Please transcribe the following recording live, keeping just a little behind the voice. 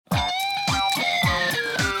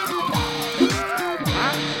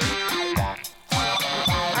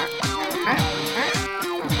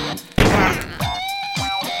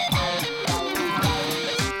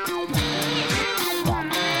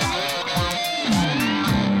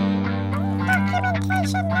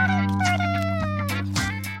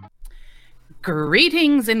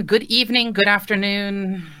Greetings and good evening, good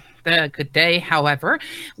afternoon, good day, however.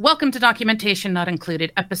 Welcome to Documentation Not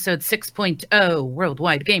Included, episode 6.0,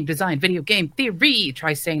 Worldwide Game Design Video Game Theory.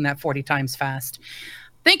 Try saying that 40 times fast.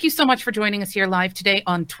 Thank you so much for joining us here live today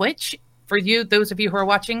on Twitch. For you, those of you who are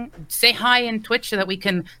watching, say hi in Twitch so that we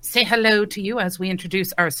can say hello to you as we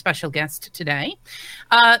introduce our special guest today.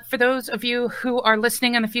 For those of you who are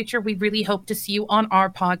listening in the future, we really hope to see you on our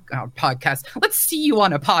podcast. Let's see you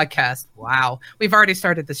on a podcast. Wow. We've already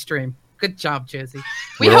started the stream. Good job, Josie.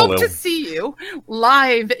 We hope to see you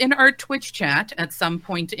live in our Twitch chat at some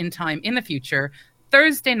point in time in the future,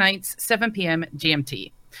 Thursday nights, 7 p.m.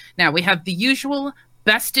 GMT. Now, we have the usual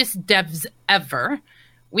bestest devs ever.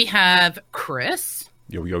 We have Chris.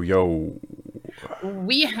 Yo, yo, yo.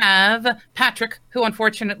 We have Patrick, who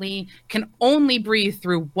unfortunately can only breathe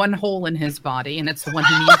through one hole in his body, and it's the one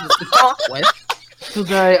he uses to talk with.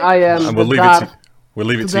 Today I am. And we'll leave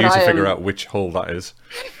it to you to figure out which hole that is.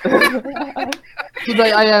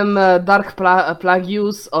 Today I am Dark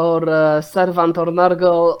Plagueus or Servant or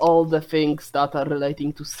Nurgle, all the things that are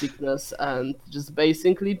relating to sickness and just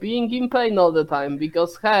basically being in pain all the time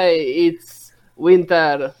because, hey, it's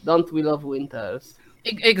winter. Don't we love winters?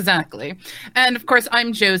 Exactly. And of course,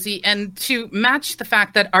 I'm Josie. And to match the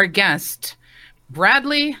fact that our guest,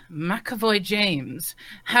 Bradley McAvoy James,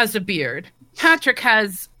 has a beard, Patrick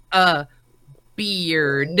has a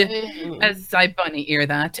beard, as I bunny ear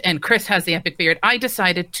that, and Chris has the epic beard, I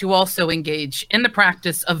decided to also engage in the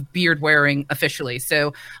practice of beard wearing officially.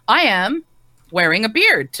 So I am wearing a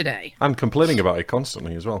beard today. I'm complaining about it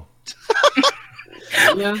constantly as well.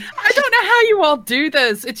 Yeah. I don't know how you all do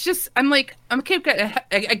this. It's just I'm keep getting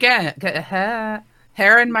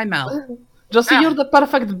hair in my mouth. Just you're the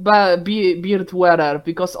perfect beard wearer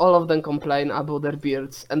because all of them complain about their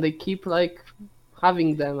beards and they keep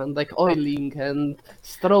having them and oiling and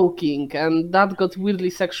stroking and that got weirdly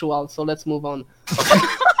sexual. So let's move on.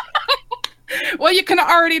 Well, you can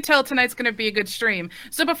already tell tonight's going to be a good stream.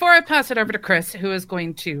 So before I pass it over to Chris, who is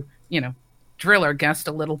going to, drill our guest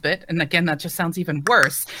a little bit, and again, that just sounds even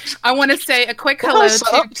worse. I want to say a quick hello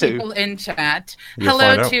to people in chat.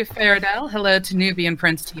 Hello to Faradell. Hello to Nubian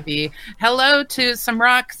Prince TV. Hello to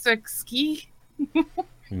Samroxski.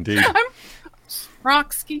 Indeed.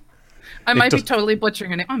 Roxky. I might be totally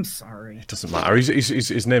butchering it. I'm sorry. It doesn't matter.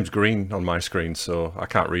 His name's green on my screen, so I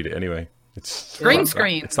can't read it anyway. It's green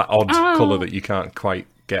screen. It's that odd colour that you can't quite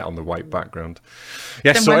get on the white background.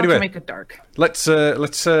 Yes. Then so why anyway, don't you make it dark? Let's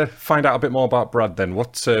find out a bit more about Brad then.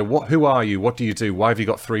 Who are you? What do you do? Why have you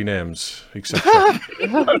got 3 names, etc.?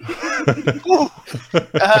 I'll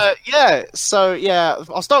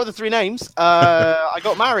start with the 3 names. I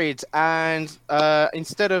got married, and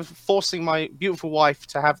instead of forcing my beautiful wife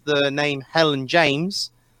to have the name Helen James,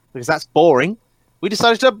 because that's boring, we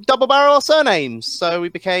decided to double barrel our surnames. So we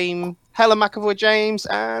became Helen McAvoy James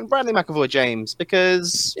and Bradley McAvoy James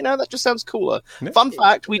because, that just sounds cooler. Yeah. Fun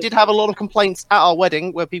fact, we did have a lot of complaints at our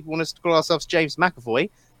wedding where people wanted us to call ourselves James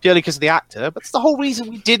McAvoy purely because of the actor, but it's the whole reason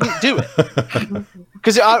we didn't do it.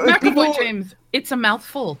 Because McAvoy James, it's a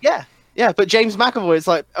mouthful. Yeah, but James McAvoy, it's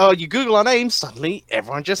you Google our names, suddenly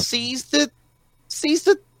everyone just sees the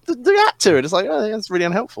actor, and it's that's really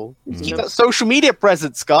unhelpful. Keep that social media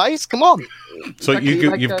presence, guys. Come on. So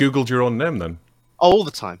you've Googled your own name then? All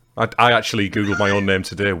the time. I actually Googled my own name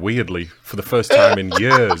today, weirdly, for the first time in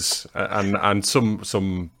years, and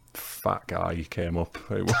some fat guy came up.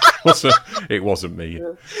 It wasn't me.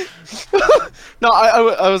 No,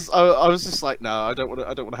 I was just like, no, I don't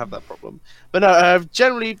want to have that problem. But no,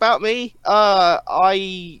 generally about me,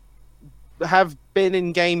 I have been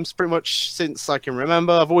in games pretty much since I can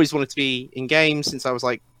remember. I've always wanted to be in games since I was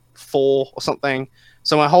 4 or something.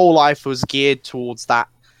 So my whole life was geared towards that.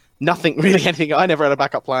 Nothing really, anything. I never had a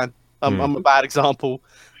backup plan. I'm a bad example,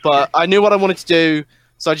 but I knew what I wanted to do,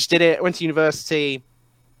 so I just did it. I went to university.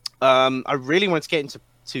 I really wanted to get into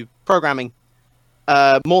programming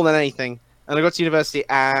more than anything, and I got to university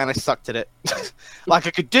and I sucked at it. I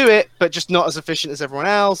could do it, but just not as efficient as everyone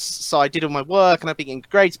else. So I did all my work and I'd be getting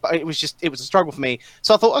grades, but it was a struggle for me.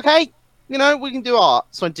 So I thought, okay, we can do art.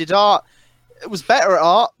 So I did art. It was better at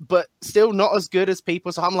art, but still not as good as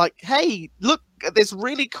people. So I'm like, hey, look at this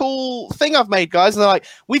really cool thing I've made, guys. And they're like,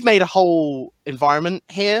 we've made a whole environment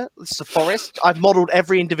here. It's a forest. I've modeled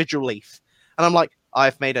every individual leaf. And I'm like,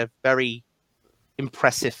 I've made a very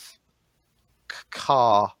impressive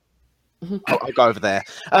car. I'll go over there.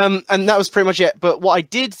 And that was pretty much it. But what I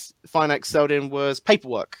did find I excelled in was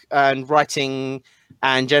paperwork and writing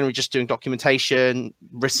and generally just doing documentation,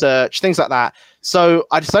 research, things like that. So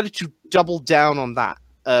I decided to double down on that.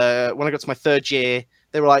 When I got to my third year,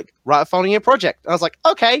 They were like, write a final year project. And I was like,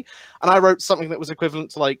 okay. And I wrote something that was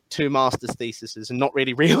equivalent to like 2 master's theses, and not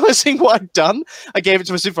really realizing what I'd done. I gave it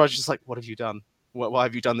to my supervisor, just like, what have you done? Why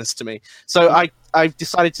have you done this to me? So I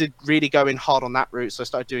decided to really go in hard on that route. So I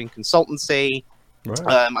started doing consultancy.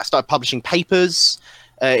 Right. I started publishing papers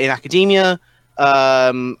in academia.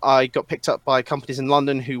 I got picked up by companies in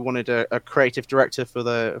London who wanted a creative director for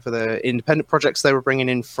the independent projects they were bringing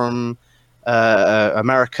in from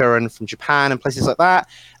America and from Japan and places like that.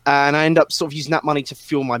 And I ended up sort of using that money to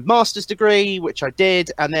fuel my master's degree, which I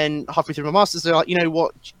did. And then halfway through my master's, they're like, you know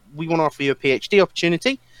what? We want to offer you a PhD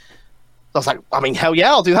opportunity. I was like, I mean, hell yeah,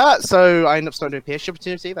 I'll do that. So I ended up starting doing a PhD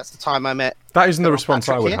opportunity. That's the time I met. That isn't the response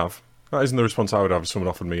I would have. That isn't the response I would have if someone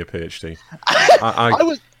offered me a PhD.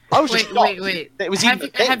 I was just wait. It was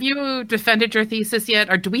have you defended your thesis yet,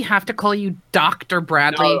 or do we have to call you Dr.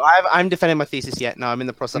 Bradley? No, I'm defending my thesis yet. No, I'm in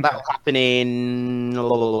the process. Okay. That will happen in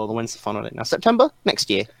when's the final date now? September next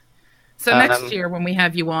year. So next year, when we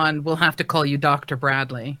have you on, we'll have to call you Dr.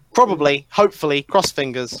 Bradley. Probably, hopefully, cross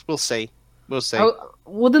fingers. We'll see.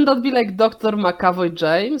 Wouldn't that be like Dr. McAvoy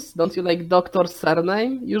James? Don't you like Dr.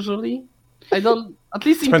 surname usually? I don't. At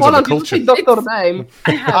least in Poland, you say Dr. name.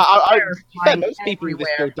 Most people in this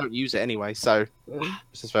field don't use it anyway. So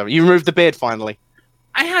you removed the beard finally.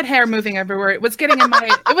 I had hair moving everywhere. It was getting in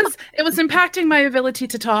my. It was impacting my ability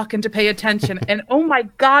to talk and to pay attention. And oh my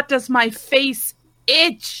God, does my face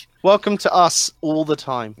itch? Welcome to us all the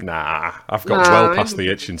time. Nah, I've got well past the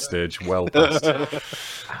itching stage. Well past.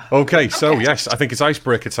 Okay, so yes, I think it's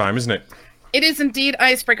icebreaker time, isn't it? It is indeed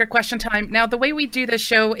icebreaker question time. Now, the way we do this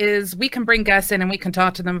show is we can bring guests in and we can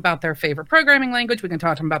talk to them about their favorite programming language. We can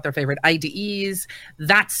talk to them about their favorite IDEs.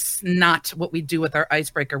 That's not what we do with our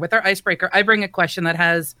icebreaker. With our icebreaker, I bring a question that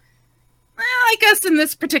has, well, I guess in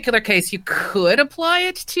this particular case, you could apply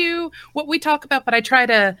it to what we talk about, but I try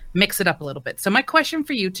to mix it up a little bit. So my question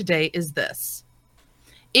for you today is this.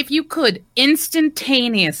 If you could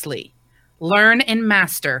instantaneously learn and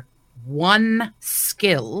master one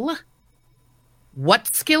skill,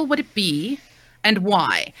 what skill would it be and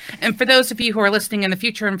why? And for those of you who are listening in the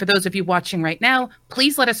future and for those of you watching right now,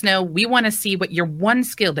 please let us know. We want to see what your one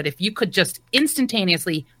skill that if you could just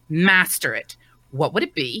instantaneously master it, what would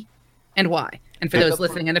it be and why? And for those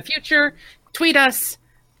listening in the future, tweet us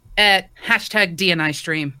at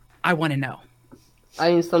 #DNIstream. I want to know.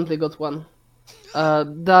 I instantly got one.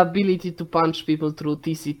 The ability to punch people through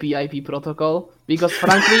TCP/IP protocol, because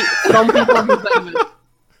frankly, some people deserve it.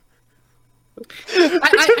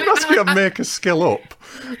 You must be a make a skill up.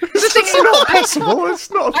 It's not possible.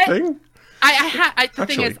 It's not a thing. The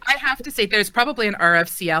thing is, I have to say, there's probably an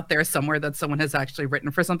RFC out there somewhere that someone has actually written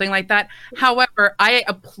for something like that. However, I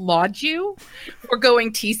applaud you for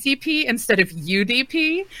going TCP instead of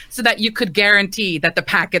UDP so that you could guarantee that the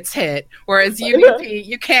packets hit. Whereas UDP,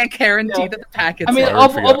 you can't guarantee that the packets hit.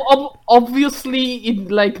 Obviously,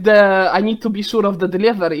 I need to be sure of the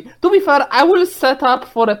delivery. To be fair, I will set up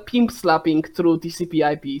for a pimp slapping through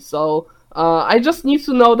TCP/IP. So I just need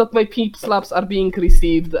to know that my pimp slaps are being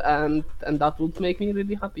received, and that would make me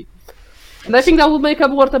really happy. And I think that would make a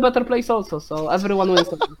world a better place also, so everyone wins.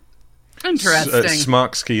 Interesting.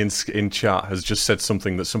 Smarksky in chat has just said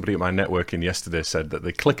something that somebody at my networking yesterday said, that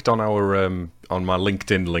they clicked on our on my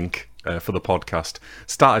LinkedIn link for the podcast,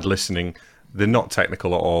 started listening, they're not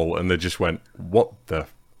technical at all, and they just went, what the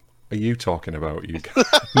are you talking about? You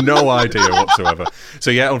no idea whatsoever. So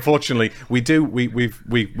yeah, unfortunately, we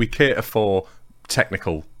cater for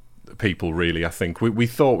technical people. Really, I think we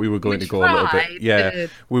thought we were going to go a little bit. Yeah,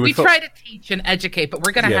 we try to teach and educate, but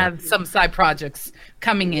we're going to have some side projects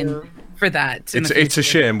coming in for that. It's a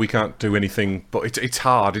shame we can't do anything, but it's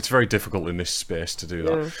hard. It's very difficult in this space to do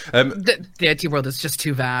that. The IT world is just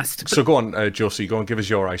too vast. So go on, Josie. Go on, give us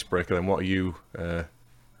your icebreaker. Then what are you?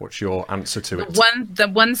 What's your answer to it? The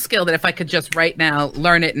one skill that if I could just right now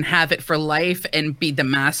learn it and have it for life and be the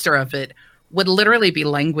master of it would literally be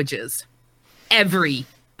languages. Every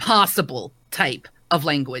possible type of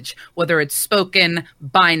language, whether it's spoken,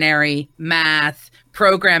 binary, math,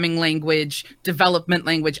 programming language, development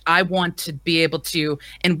language. I want to be able to,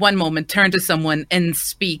 in one moment, turn to someone and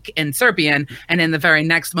speak in Serbian, and in the very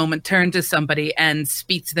next moment, turn to somebody and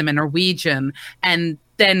speak to them in Norwegian, and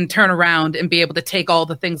then turn around and be able to take all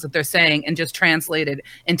the things that they're saying and just translate it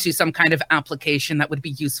into some kind of application that would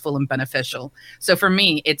be useful and beneficial. So for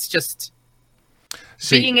me, it's just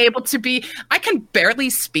being able to be, I can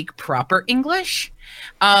barely speak proper English.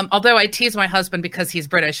 Although I tease my husband because he's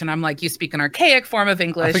British and I'm like, you speak an archaic form of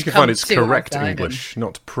English. I think you find it's correct English,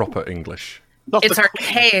 not proper English. It's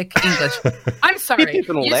archaic English. I'm sorry.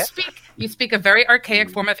 You speak a very archaic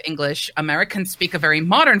form of English. Americans speak a very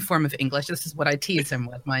modern form of English. This is what I tease him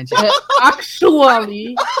with, mind you.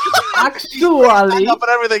 Actually. Up and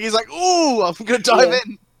everything. He's like, ooh, I'm going to dive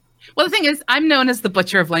in. Well, the thing is, I'm known as the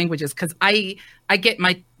butcher of languages because I get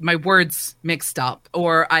my words mixed up,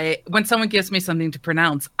 or when someone gives me something to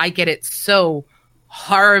pronounce, I get it so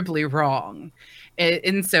horribly wrong.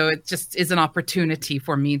 And so it just is an opportunity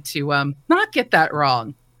for me to not get that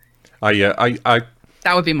wrong.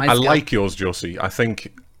 That would be my skill. I like yours, Josie. I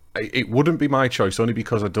think it wouldn't be my choice only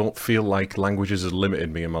because I don't feel like languages has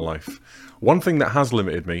limited me in my life. One thing that has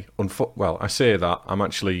limited me, I say that, I'm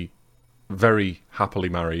actually very happily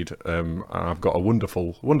married. And I've got a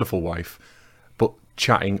wonderful, wonderful wife. But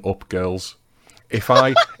chatting up girls. If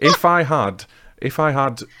I had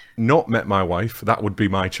not met my wife, that would be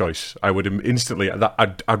my choice. I would instantly.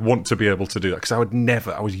 I'd want to be able to do that because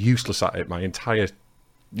I was useless at it my entire,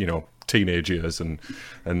 teenage years and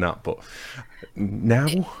that. But now,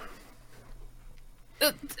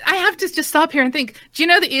 I have to just stop here and think. Do you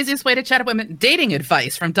know the easiest way to chat up women? Dating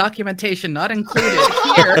advice from Documentation Not Included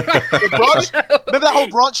here. Remember that whole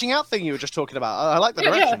branching out thing you were just talking about? I like that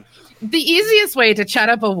direction. Yeah. The easiest way to chat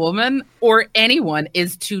up a woman or anyone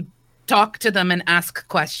is to talk to them and ask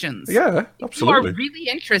questions. Yeah, absolutely. If you are really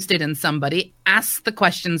interested in somebody, ask the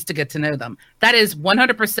questions to get to know them. That is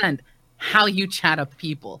 100% how you chat up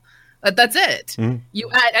people. That's it. Mm. You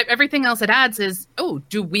add everything else it adds is,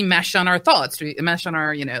 do we mesh on our thoughts? Do we mesh on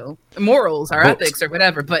our, morals, our ethics, or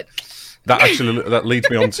whatever? But that leads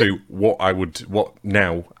me on to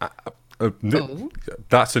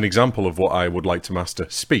that's an example of what I would like to master: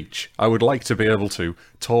 speech. I would like to be able to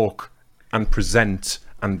talk and present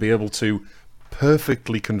and be able to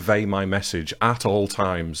perfectly convey my message at all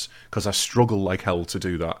times, because I struggle like hell to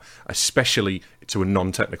do that, especially to a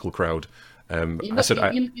non-technical crowd.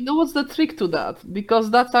 You know what's the trick to that?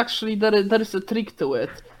 Because that's actually, there is a trick to it.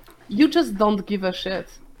 You just don't give a shit.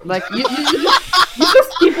 Like, you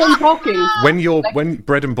just keep on talking. When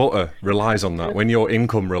bread and butter relies on that, when your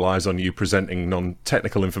income relies on you presenting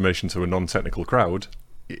non-technical information to a non-technical crowd,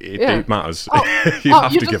 it matters. You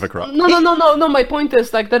have to give a crap. No. My point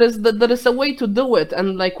is, like, there is a way to do it,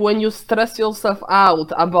 and like when you stress yourself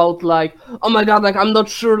out about like, oh my god, like I'm not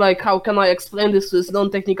sure, like how can I explain this to this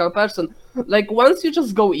non-technical person? Like once you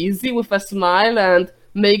just go easy with a smile and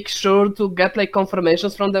make sure to get like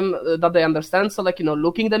confirmations from them that they understand. So like,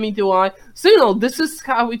 looking them into the eye. So this is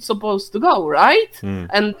how it's supposed to go, right?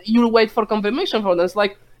 And you wait for confirmation from them. It's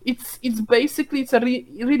like. It's basically a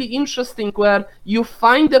really interesting where you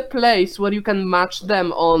find a place where you can match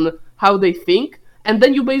them on how they think, and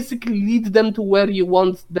then you basically lead them to where you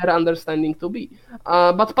want their understanding to be.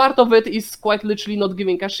 But part of it is quite literally not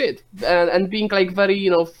giving a shit and being like very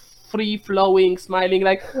free flowing, smiling,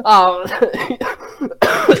 like sorry,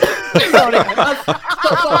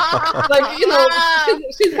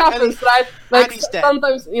 shit happens, right? Like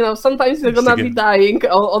sometimes you're gonna be dying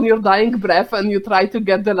on your dying breath, and you try to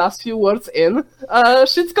get the last few words in.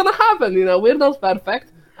 Shit's gonna happen, we're not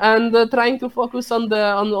perfect, and trying to focus on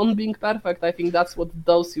being perfect, I think that's what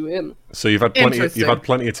does you in. So you've had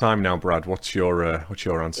plenty of time now, Brad. What's your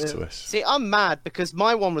answer to this? See, I'm mad because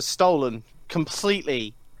my one was stolen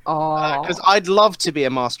completely. Because I'd love to be a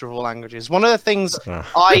master of all languages. One of the things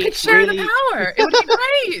I could share the power. It would be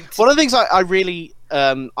great. One of the things I really,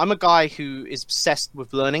 I'm a guy who is obsessed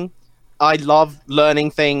with learning. I love learning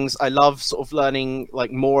things. I love sort of learning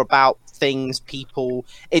like more about things, people.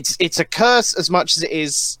 It's a curse as much as it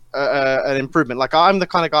is an improvement. Like I'm the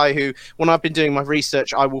kind of guy who, when I've been doing my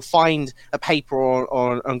research, I will find a paper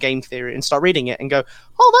on game theory and start reading it and go,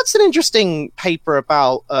 oh, that's an interesting paper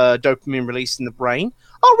about dopamine release in the brain.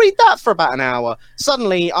 I'll read that for about an hour.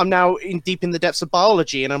 Suddenly, I'm now deep in the depths of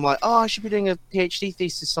biology, and I'm like, I should be doing a PhD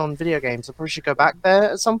thesis on video games. I probably should go back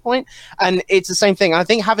there at some point. And it's the same thing. I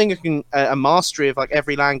think having a mastery of like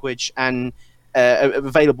every language and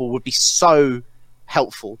available would be so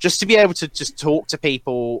helpful. Just to be able to just talk to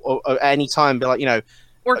people at any time, be like,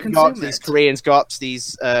 or go up to these Koreans, go up to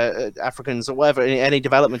these Africans or whatever, any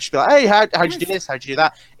development, just be like, hey, how'd you do this? How'd you do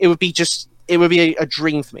that? It would be a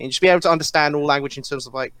dream for me. And just be able to understand all language in terms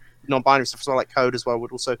of like non-binary stuff, so like code as well,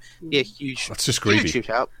 would also be a huge. That's just greedy. Shoot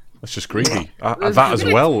out. That's just greedy. That as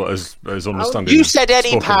well as understanding. You said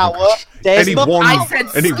any power. Any one. I said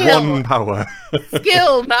any skill. one power.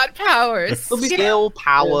 Skill, not powers. Skill,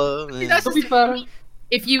 power.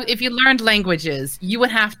 If you learned languages, you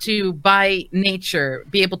would have to, by nature,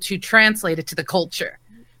 be able to translate it to the culture.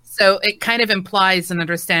 So it kind of implies an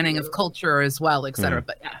understanding of culture as well, etc.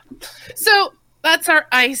 But yeah. So that's our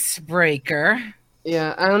icebreaker.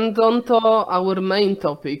 Yeah, and on to our main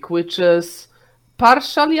topic, which is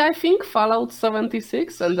partially, I think, Fallout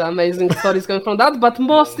 76 and the amazing stories coming from that, but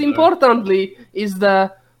most importantly is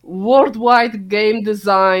the worldwide game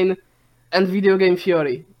design and video game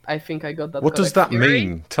theory. I think I got that What does that correct.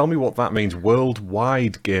 mean? Tell me what that means.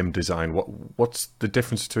 Worldwide game design. What's the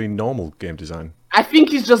difference between normal game design? I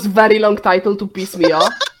think it's just very long title to piss me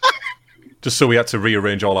off. Just so we had to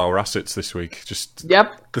rearrange all our assets this week. Just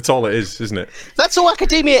Yep. that's all it is, isn't it? That's all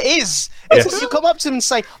academia is. Yes. It's when you come up to them and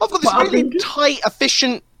say, I've got this really tight,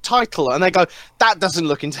 efficient title, and they go, that doesn't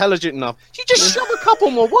look intelligent enough. You just shove a couple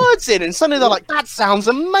more words in, and suddenly they're like, that sounds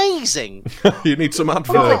amazing. You need some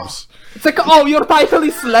adverbs. It's like, oh, your title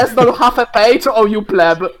is less than half a page, oh, you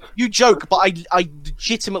pleb. You joke, but I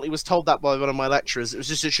legitimately was told that by one of my lecturers. It was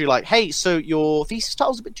just literally like, hey, so your thesis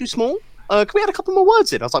title's a bit too small? Can we add a couple more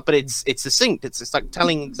words in? I was like, but it's succinct. It's like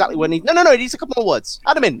telling exactly what it needs. No, it needs a couple more words.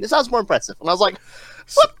 Add them in. This sounds more impressive. And I was like,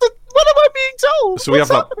 what am I being told? So we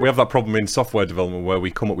have that problem in software development where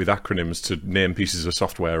we come up with acronyms to name pieces of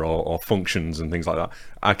software or functions and things like that.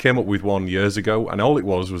 I came up with one years ago, and all it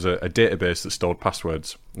was a database that stored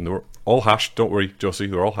passwords, and they were all hashed. Don't worry, Josie,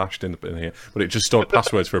 they're all hashed in here, but it just stored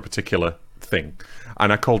passwords for a particular thing,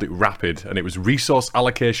 and I called it RAPID, and it was Resource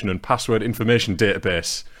Allocation and Password Information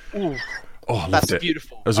Database. Ooh. Oh, I loved That's it.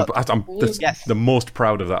 beautiful. I'm Yes. the most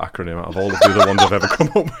proud of that acronym out of all of the other ones I've ever come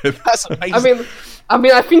up with. That's amazing. I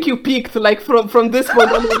mean, I think you peaked like from this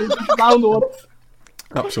point onwards downwards.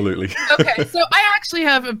 Absolutely. Okay, so I actually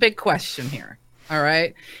have a big question here. All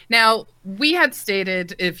right. Now, we had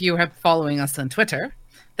stated, if you are following us on Twitter,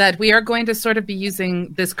 that we are going to sort of be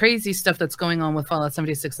using this crazy stuff that's going on with Fallout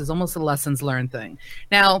 76 as almost a lessons learned thing.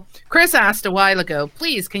 Now, Chris asked a while ago,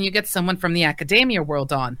 please, can you get someone from the academia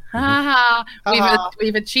world on?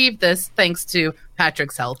 We've achieved this thanks to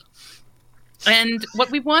Patrick's help. And what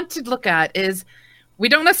we want to look at is, we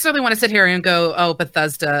don't necessarily want to sit here and go, oh,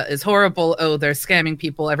 Bethesda is horrible. Oh, they're scamming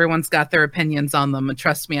people. Everyone's got their opinions on them. And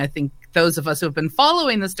trust me, I think those of us who have been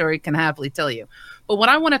following the story can happily tell you. But what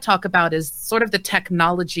I want to talk about is sort of the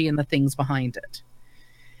technology and the things behind it.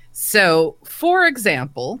 So, for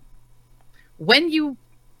example, when you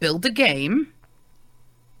build a game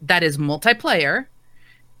that is multiplayer,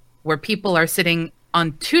 where people are sitting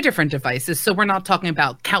on two different devices, so we're not talking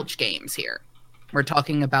about couch games here. We're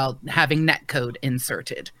talking about having netcode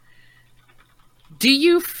inserted. Do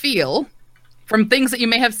you feel, from things that you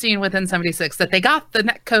may have seen within 76, that they got the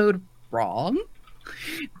netcode wrong?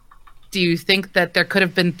 Do you think that there could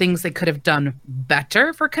have been things they could have done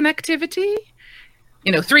better for connectivity?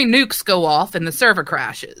 3 nukes go off and the server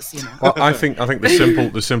crashes. Well, I think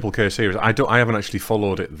the simple case here is I haven't actually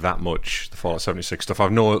followed it that much, the Fallout 76 stuff. I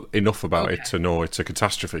know enough about it to know it's a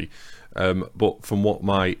catastrophe. But from what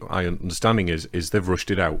my understanding is they've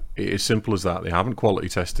rushed it out. It is simple as that. They haven't quality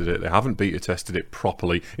tested it. They haven't beta tested it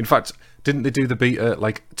properly. In fact, didn't they do the beta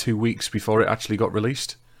like 2 weeks before it actually got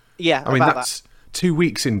released? Yeah, I mean that's 2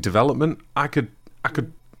 weeks in development. I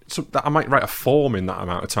might write a form in that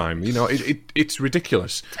amount of time. It's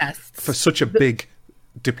ridiculous. Tests. For such a big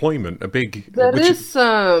deployment, There is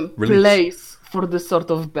a place for this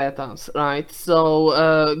sort of betas, right?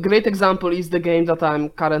 So, great example is the game that I'm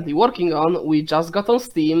currently working on. We just got on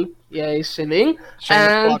Steam. Yay, shilling.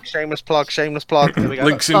 Shameless plug. There we go.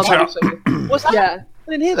 Links in chat. What's that? Yeah.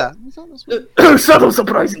 I didn't hear that. So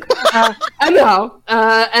surprising. Anyhow,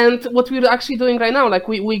 and what we're actually doing right now, like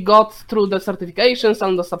we got through the certifications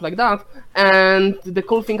and the stuff like that, and the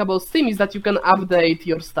cool thing about Steam is that you can update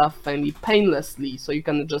your stuff fairly painlessly, so you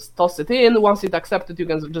can just toss it in. Once it's accepted, you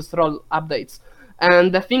can just roll updates.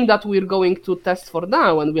 And the thing that we're going to test for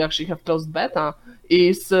now, and we actually have closed beta,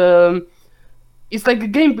 is it's like a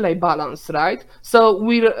gameplay balance, right? So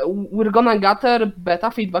we're gonna gather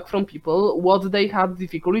beta feedback from people, what they had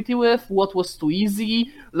difficulty with, what was too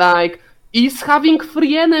easy, like, is having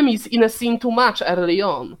 3 enemies in a scene too much early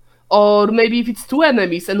on? Or maybe if it's 2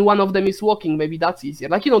 enemies and one of them is walking, maybe that's easier.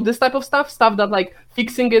 Like, this type of stuff that like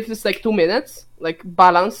fixing it is like 2 minutes, like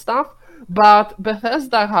balance stuff. But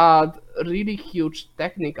Bethesda had really huge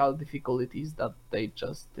technical difficulties that they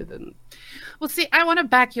just didn't. Well, see, I want to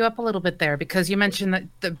back you up a little bit there because you mentioned that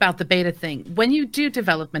about the beta thing. When you do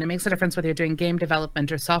development, it makes a difference whether you're doing game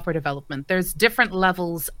development or software development. There's different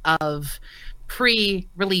levels of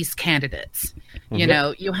pre-release candidates.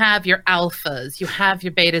 Mm-hmm. You have your alphas, you have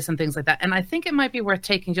your betas and things like that. And I think it might be worth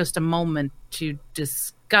taking just a moment to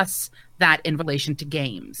discuss that in relation to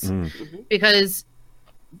games. Mm-hmm. Because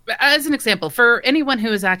as an example, for anyone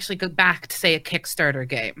who has actually backed, say, a Kickstarter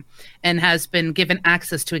game and has been given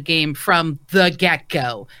access to a game from the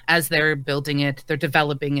get-go, as they're building it, they're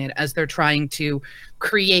developing it, as they're trying to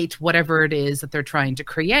create whatever it is that they're trying to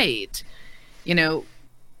create,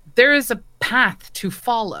 there is a path to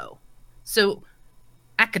follow. So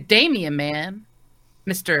Academia Man,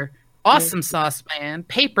 Mr. Awesome Sauce Man,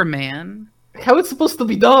 Paper Man. How it's supposed to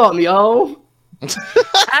be done, yo?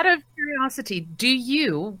 Out of curiosity, do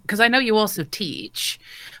you, because I know you also teach,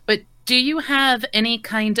 but do you have any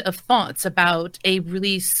kind of thoughts about a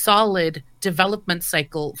really solid development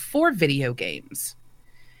cycle for video games?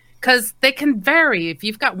 Because they can vary. If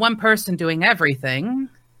you've got one person doing everything,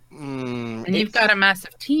 and you've got a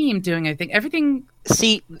massive team doing everything.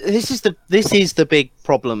 See, this is the big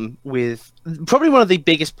problem with, probably one of the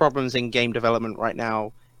biggest problems in game development right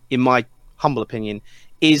now, in my humble opinion,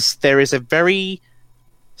 is there is a very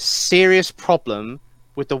serious problem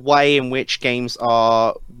with the way in which games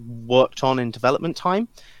are worked on in development time.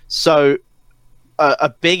 So a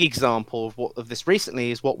big example of this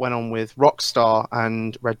recently is what went on with Rockstar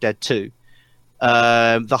and Red Dead 2.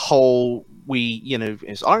 The whole,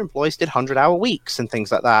 our employees did 100-hour weeks and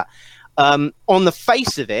things like that. On the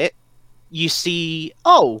face of it, you see,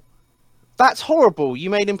 that's horrible. You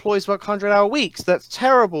made employees work 100-hour weeks. That's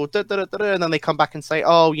terrible. And then they come back and say,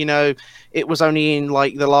 it was only in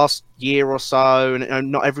like the last year or so,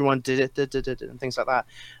 and not everyone did it, and things like that.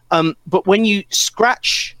 But when you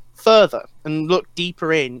scratch further and look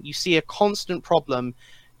deeper in, you see a constant problem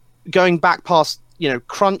going back past,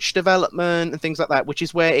 crunch development and things like that, which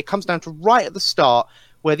is where it comes down to right at the start,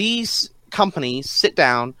 where these companies sit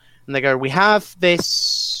down and they go, we have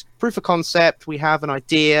this proof of concept, we have an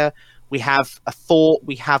idea, we have a thought,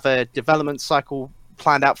 we have a development cycle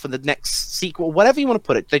planned out for the next sequel, whatever you want to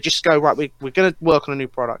put it. They just go, right, we're going to work on a new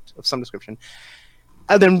product of some description.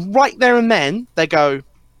 And then right there and then, they go,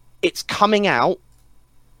 it's coming out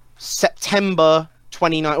September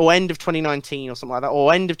 29 or end of 2019 or something like that,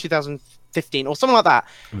 or end of 2015 or something like that.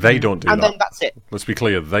 They don't do that. And then that's it. Let's be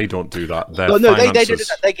clear, they don't do that. No, they do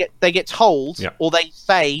that. They get told, or they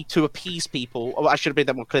say to appease people, or I should have been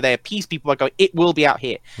that more clear, they appease people by going, it will be out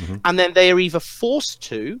here. Mm-hmm. And then they are either forced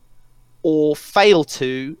to or fail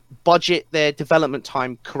to budget their development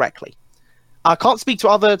time correctly. I can't speak to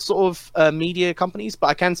other sort of media companies, but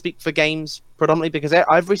I can speak for games predominantly, because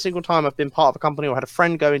every single time I've been part of a company or had a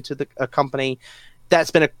friend go into a company,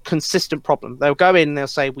 that's been a consistent problem. They'll go in and they'll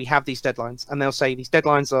say, we have these deadlines, and they'll say these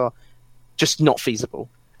deadlines are just not feasible.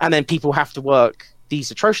 And then people have to work these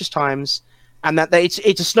atrocious times, and it's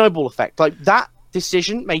a snowball effect. Like that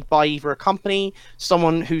decision made by either a company,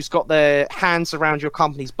 someone who's got their hands around your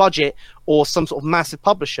company's budget, or some sort of massive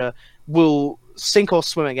publisher will sink or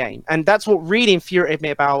swim a game. And that's what really infuriated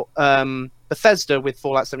me about Bethesda with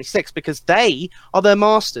Fallout 76, because they are their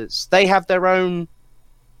masters. They have their own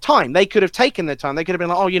time. They could have taken their time. They could have been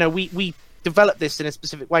like, we developed this in a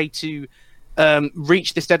specific way to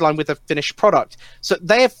reach this deadline with a finished product. So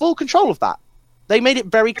they have full control of that. They made it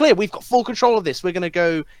very clear. We've got full control of this. We're going to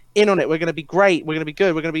go in on it. We're going to be great. We're going to be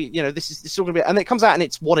good. We're going to be, this is all going to be, and it comes out and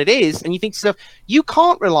it's what it is. And you think to yourself, you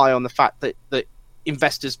can't rely on the fact that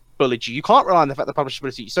investors bullied you. You can't rely on the fact that publishers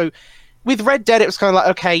bullied you. So with Red Dead, it was kind of like,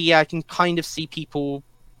 okay, yeah, I can kind of see people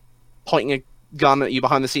pointing a gun at you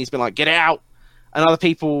behind the scenes, being like, get out. And other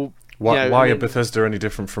people, why are Bethesda any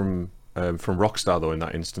different from Rockstar though? In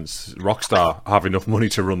that instance, Rockstar have enough money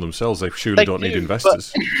to run themselves. They surely don't need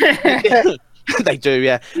investors. They do,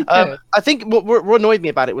 yeah. I think what annoyed me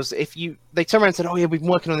about it was they turned around and said, "Oh yeah, we've been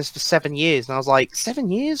working on this for 7 years," and I was like,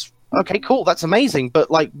 7 years? Okay, cool, that's amazing.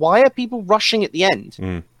 But like, why are people rushing at the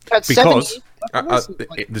end? Because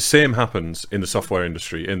the same happens in the software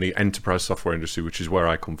industry, in the enterprise software industry, which is where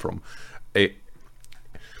I come from.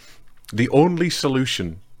 The only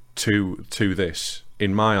solution to this,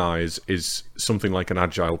 in my eyes, is something like an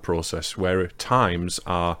agile process, where times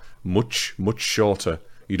are much, much shorter.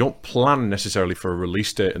 You don't plan necessarily for a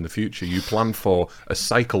release date in the future. You plan for a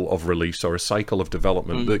cycle of release or a cycle of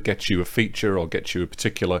development that gets you a feature or gets you a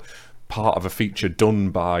particular part of a feature done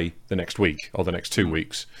by the next week or the next 2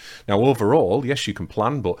 weeks. Now, overall, yes, you can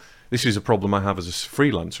plan, but this is a problem I have as a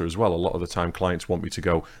freelancer as well. A lot of the time, clients want me to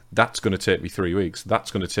go, that's going to take me 3 weeks.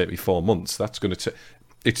 That's going to take me 4 months.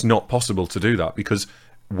 It's not possible to do that, because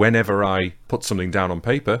whenever I put something down on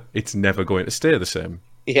paper, it's never going to stay the same.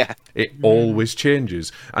 Yeah, it always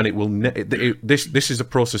changes, and it will. This is a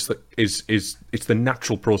process that is it's the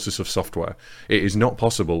natural process of software. It is not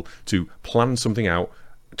possible to plan something out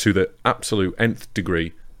to the absolute nth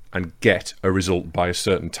degree and get a result by a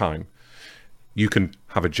certain time. You can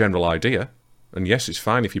have a general idea, and yes, it's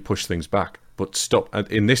fine if you push things back, but stop. And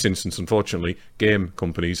in this instance, unfortunately, game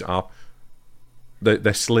companies are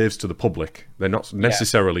they're slaves to the public. They're not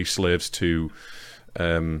necessarily slaves to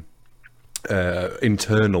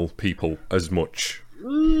internal people as much.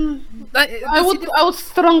 I would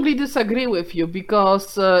strongly disagree with you,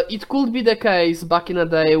 because it could be the case back in a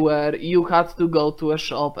day where you had to go to a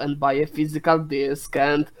shop and buy a physical disc,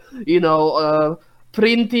 and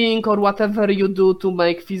printing or whatever you do to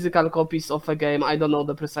make physical copies of a game. I don't know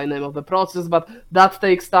the precise name of the process, but that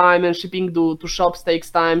takes time, and shipping to shops takes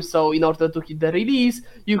time. So in order to hit the release,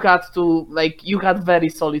 you had very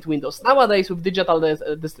solid windows. Nowadays, with digital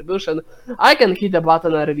distribution, I can hit a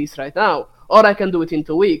button and release right now, or I can do it in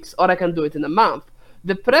 2 weeks, or I can do it in a month.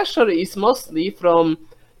 The pressure is mostly from,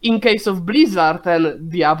 in case of Blizzard and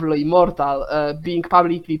Diablo Immortal being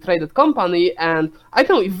publicly traded company, and I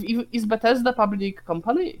don't know, is Bethesda a public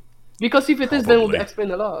company? Because if it is, then it would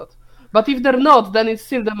explain a lot. But if they're not, then it's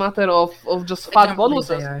still a matter of just fat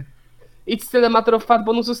bonuses. It's still a matter of fat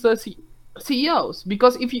bonuses to CEOs.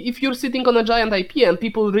 Because if you're sitting on a giant IP and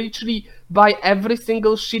people literally buy every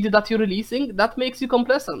single shit that you're releasing, that makes you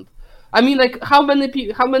complacent. I mean, like, how many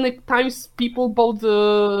times people bought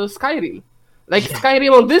Skyrim? Like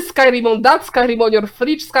Skyrim on this, Skyrim on that, Skyrim on your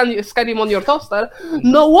fridge, Skyrim on your toaster.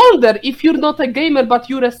 No wonder, if you're not a gamer but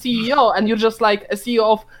you're a CEO, and you're just like a CEO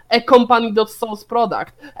of a company that sells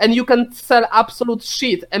product, and you can sell absolute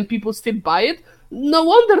shit and people still buy it, no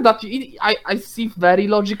wonder that I see very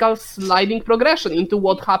logical sliding progression into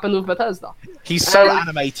what happened with Bethesda. He's so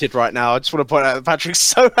animated right now. I just want to point out that Patrick's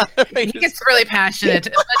so animated. He gets really passionate.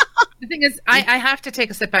 But the thing is, I have to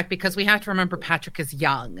take a step back, because we have to remember Patrick is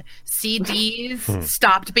young. CDs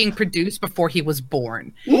stopped being produced before he was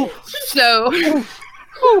born. So...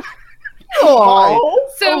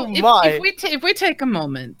 If we take a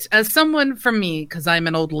moment, as someone, from me, because I'm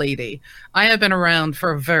an old lady, I have been around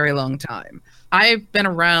for a very long time. I've been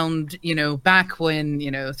around, back when, 3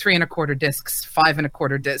 1/4 discs, 5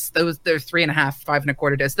 1/4 discs, they're 3 1/2, 5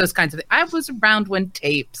 1/4 discs, those kinds of things. I was around when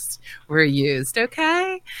tapes were used,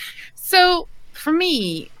 okay? So for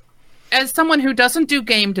me, as someone who doesn't do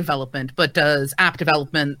game development, but does app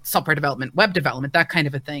development, software development, web development, that kind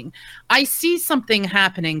of a thing, I see something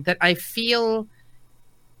happening that I feel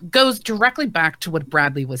goes directly back to what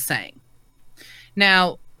Bradley was saying.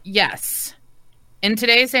 Now, yes, in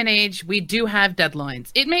today's day and age, we do have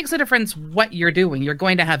deadlines. It makes a difference what you're doing. You're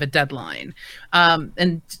going to have a deadline.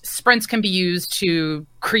 And sprints can be used to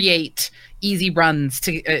create easy runs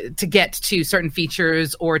to get to certain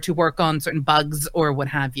features or to work on certain bugs or what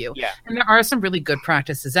have you. Yeah. And there are some really good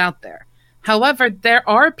practices out there. However, there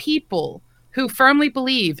are people who firmly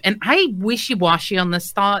believe, and I wishy-washy on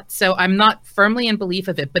this thought, so I'm not firmly in belief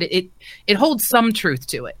of it, but it holds some truth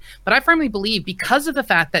to it. But I firmly believe, because of the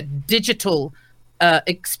fact that digital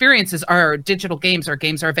experiences are digital games, or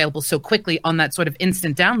games are available so quickly on that sort of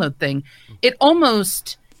instant download thing, it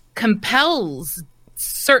almost compels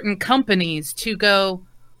certain companies to go,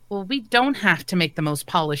 well, we don't have to make the most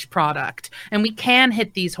polished product, and we can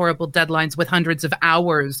hit these horrible deadlines with hundreds of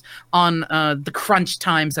hours on the crunch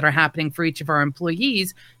times that are happening for each of our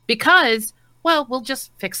employees, because, well, we'll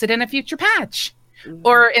just fix it in a future patch.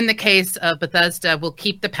 Or in the case of Bethesda, we'll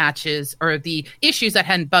keep the patches or the issues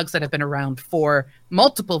and bugs that have been around for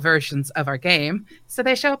multiple versions of our game, so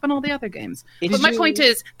they show up in all the other games. But my point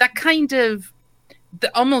is that kind of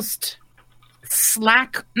the almost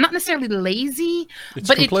slack, not necessarily lazy,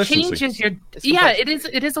 but it changes your... Yeah, it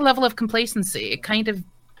is a level of complacency. It kind of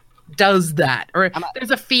does that, or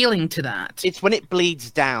there's a feeling to that. It's when it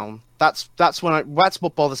bleeds down. That's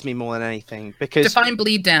what bothers me more than anything. Because define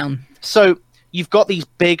bleed down. So you've got these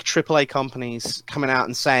big AAA companies coming out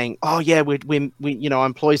and saying, "Oh yeah, we our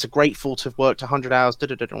employees are grateful to have worked 100 hours,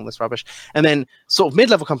 all this rubbish." And then sort of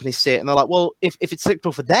mid-level companies see it and they're like, "Well, if it's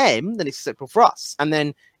acceptable for them, then it's acceptable for us." And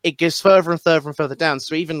then it goes further and further and further down.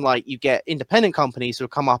 So even like you get independent companies who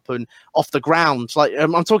come up and off the ground, like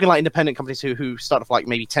I'm talking like independent companies who start off like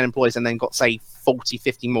maybe 10 employees and then got say 40,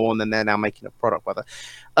 50 more, and then they're now making a product with it.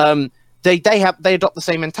 They adopt the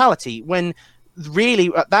same mentality when really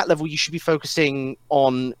at that level you should be focusing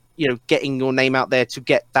on getting your name out there to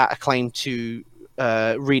get that acclaim to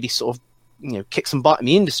really sort of kick some butt in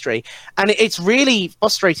the industry. And it's really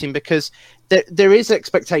frustrating because there is an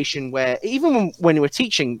expectation where even when we were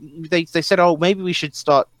teaching, they said, "Oh, maybe we should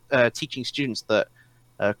start teaching students that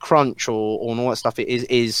crunch or all that stuff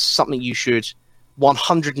is something you should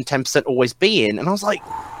 110% always be in." And I was like,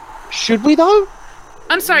 should we though?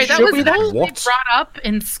 I'm sorry, that was actually brought up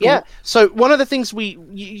in school. Yeah, so one of the things there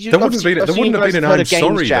wouldn't have been an I'm sorry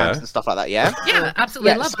jams there and stuff like that. Yeah, yeah,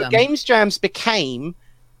 absolutely. Love them. Games jams became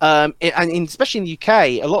and especially in the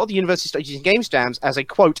UK, a lot of the universities start using games jams as a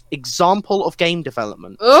quote example of game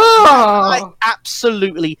development. I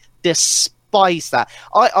absolutely despise that.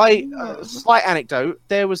 Slight anecdote: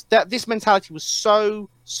 this mentality was so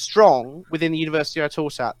strong within the university I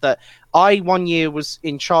taught at that I one year was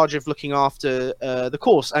in charge of looking after the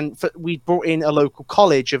course, and we brought in a local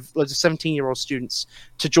college of loads of 17-year-old students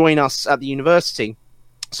to join us at the university.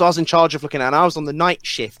 So I was in charge of looking at it, and I was on the night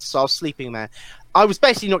shift, so I was sleeping there. I was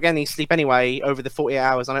basically not getting any sleep anyway over the 48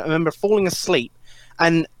 hours, and I remember falling asleep,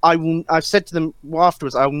 and I've said to them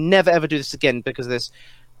afterwards, I will never ever do this again because of this.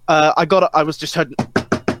 I was just heard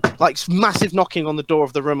like massive knocking on the door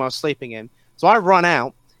of the room I was sleeping in. So I run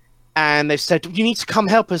out, and they've said, "You need to come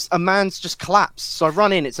help us. A man's just collapsed." So I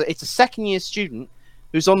run in. It's a second-year student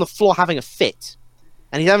who's on the floor having a fit,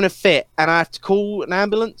 and he's having a fit, and I have to call an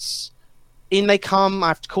ambulance. In they come. I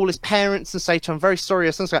have to call his parents and say to him, "I'm very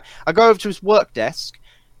sorry." I go over to his work desk.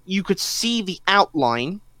 You could see the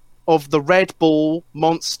outline of the Red Bull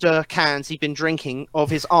Monster cans he'd been drinking of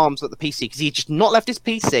his arms at the PC, because he had just not left his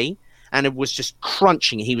PC. And it was just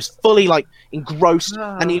crunching. He was fully like engrossed,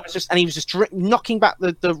 and he was just knocking back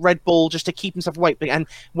the Red Bull just to keep himself awake. And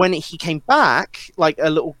when he came back, like a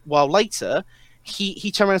little while later,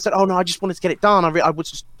 he turned around and said, "Oh no, I just wanted to get it done. I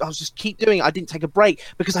was just keep doing it. I didn't take a break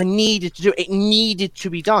because I needed to do it. It needed to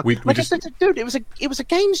be done." I just said, "Dude, it was a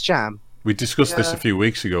games jam." We discussed this a few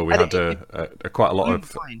weeks ago. We had quite a lot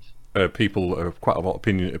of people, quite a lot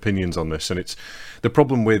of opinions on this, and it's the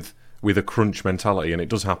problem with a crunch mentality, and it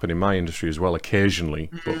does happen in my industry as well occasionally,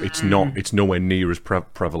 but it's nowhere near as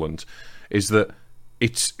prevalent, is that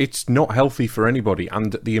it's not healthy for anybody,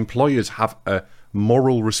 and the employers have a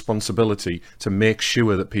moral responsibility to make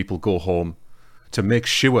sure that people go home, to make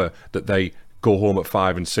sure that they go home at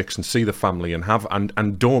 5 and 6 and see the family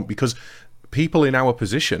and don't, because people in our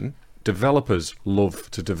position, developers, love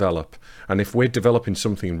to develop, and if we're developing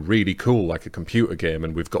something really cool like a computer game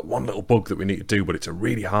and we've got one little bug that we need to do, but it's a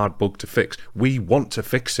really hard bug to fix, we want to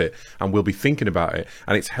fix it, and we'll be thinking about it,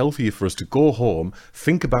 and it's healthier for us to go home,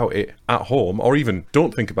 think about it at home, or even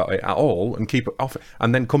don't think about it at all and keep it off,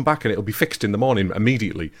 and then come back and it'll be fixed in the morning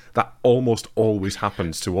immediately. That almost always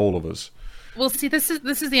happens to all of us. Well, see, this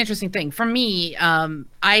is the interesting thing for me.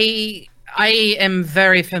 I am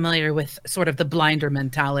very familiar with sort of the blinder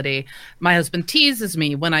mentality. My husband teases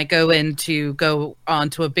me when I go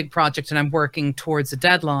onto a big project and I'm working towards a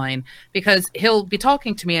deadline, because he'll be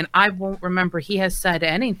talking to me and I won't remember he has said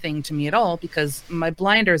anything to me at all because my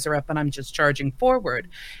blinders are up and I'm just charging forward.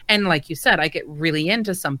 And like you said, I get really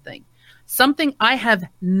into something I have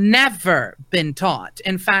never been taught.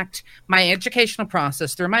 In fact, my educational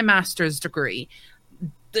process through my master's degree,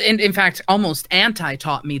 in fact, almost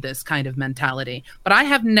anti-taught me this kind of mentality. But I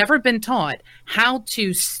have never been taught how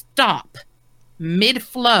to stop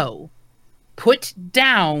mid-flow, put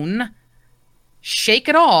down, shake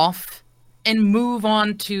it off, and move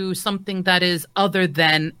on to something that is other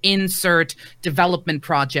than insert development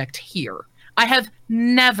project here. I have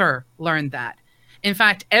never learned that. In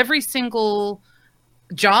fact, every single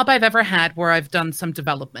job I've ever had where I've done some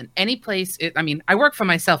development, any place, I work for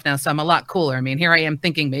myself now, so I'm a lot cooler. I mean, here I am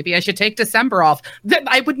thinking maybe I should take December off.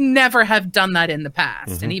 I would never have done that in the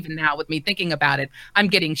past. Mm-hmm. And even now with me thinking about it, I'm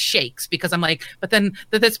getting shakes because I'm like, but then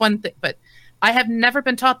this one thing, but I have never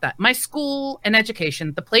been taught that. My school and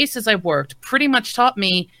education, the places I worked pretty much taught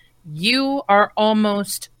me you are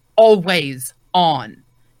almost always on.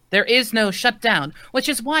 There is no shutdown, which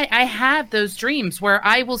is why I have those dreams where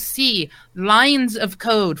I will see lines of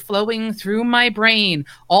code flowing through my brain,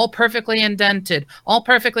 all perfectly indented, all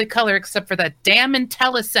perfectly colored, except for that damn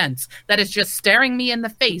IntelliSense that is just staring me in the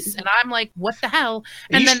face. And I'm like, what the hell?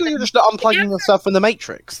 And you're just not unplugging yourself from the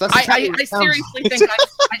Matrix. That's I seriously think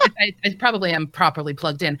I probably am properly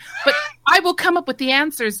plugged in. But I will come up with the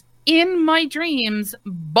answers in my dreams,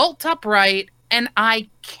 bolt upright, and I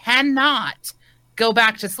cannot go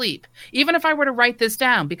back to sleep. Even if I were to write this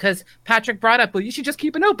down, because Patrick brought up, well, you should just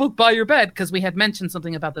keep a notebook by your bed, because we had mentioned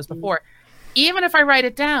something about this before. Even if I write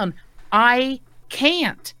it down, I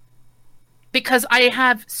can't, because I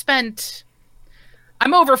have spent,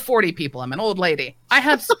 I'm over 40 people. I'm an old lady. I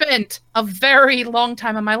have spent a very long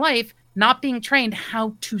time in my life not being trained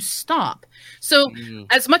how to stop. So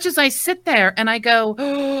as much as I sit there and I go,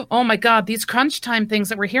 oh my God, these crunch time things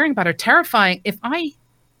that we're hearing about are terrifying. If I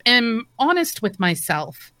am honest with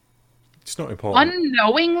myself, it's not important.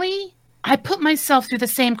 Unknowingly, I put myself through the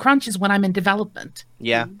same crunches when I'm in development.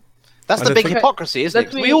 Yeah, that's the big hypocrisy, isn't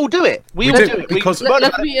it? We all do it. We all do it. Because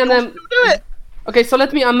let me do it. Okay, so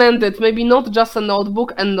let me amend it. Maybe not just a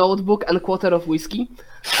notebook and quarter of whiskey.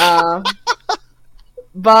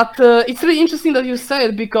 But it's really interesting that you say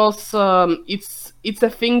it because it's a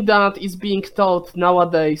thing that is being taught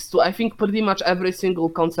nowadays to, I think, pretty much every single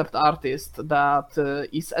concept artist that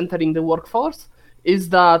is entering the workforce, is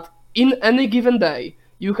that in any given day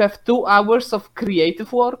you have 2 hours of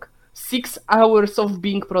creative work, 6 hours of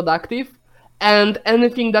being productive, and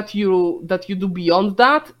anything that you do beyond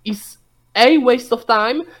that is a waste of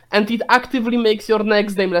time, and it actively makes your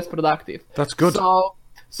next day less productive. That's good.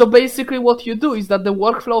 So basically what you do is that the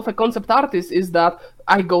workflow of a concept artist is that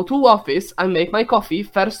I go to office, I make my coffee,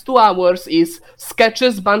 first 2 hours is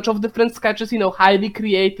sketches, bunch of different sketches, highly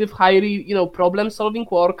creative, highly, problem solving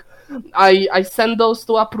work. I send those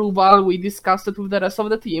to approval, we discuss it with the rest of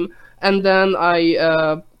the team, and then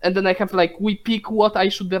I have we pick what I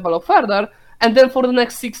should develop further. And then for the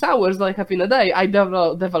next 6 hours that I have in a day, I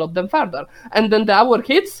develop them further. And then the hour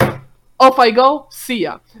hits, off I go, see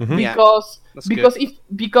ya. Mm-hmm.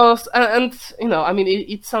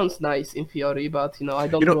 It sounds nice in theory, but I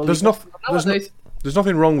don't. There's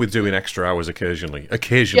nothing wrong with doing extra hours occasionally,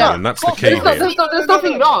 and that's the key. There's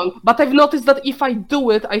nothing wrong, but I've noticed that if I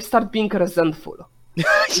do it, I start being resentful.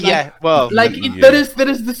 There is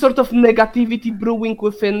this sort of negativity brewing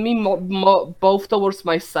within me, both towards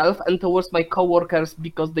myself and towards my coworkers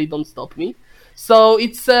because they don't stop me. So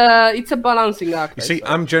it's a balancing act. You see,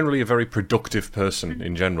 I'm generally a very productive person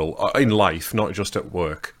in general, in life, not just at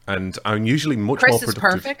work, and I'm usually much more productive.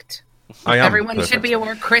 Chris is perfect. I am. Everyone perfect. should be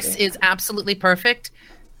aware. Chris is absolutely perfect.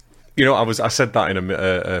 I said that in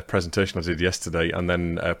a presentation I did yesterday, and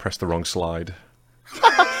then pressed the wrong slide.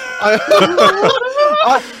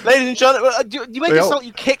 Ladies and gentlemen, you make it sound like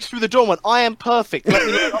you kicked through the door and went, I am perfect. Let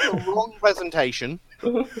me look at the wrong presentation.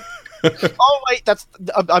 Oh, wait,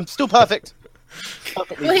 I'm still perfect.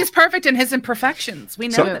 Well, he's perfect in his imperfections. We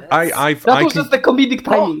know this. That was just the comedic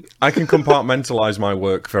timing. I can compartmentalize my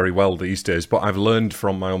work very well these days, but I've learned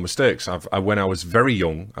from my own mistakes. When I was very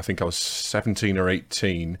young, I think I was 17 or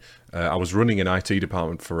 18, I was running an IT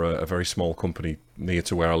department for a very small company near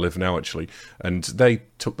to where I live now, actually, and they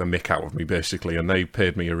took the mick out of me, basically, and they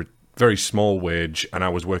paid me a very small wage, and I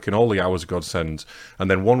was working all the hours God's sends. And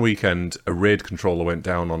then one weekend, a RAID controller went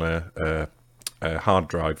down on a hard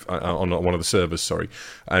drive, on one of the servers,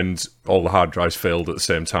 and all the hard drives failed at the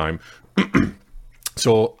same time.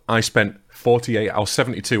 So I spent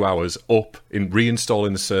 72 hours up in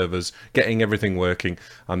reinstalling the servers, getting everything working,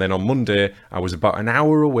 and then on Monday I was about an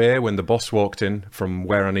hour away when the boss walked in from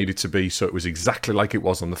where I needed to be, so it was exactly like it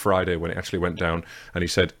was on the Friday when it actually went down, and he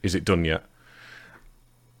said, "Is it done yet?"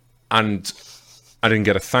 And I didn't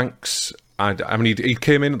get a thanks. He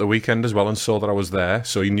came in at the weekend as well and saw that I was there,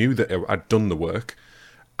 so he knew that I'd done the work,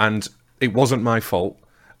 and it wasn't my fault.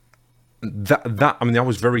 I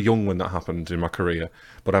was very young when that happened in my career,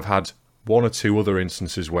 but I've had 1 or 2 other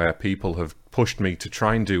instances where people have pushed me to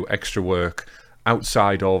try and do extra work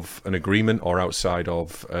outside of an agreement or outside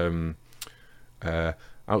of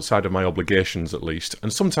my obligations, at least.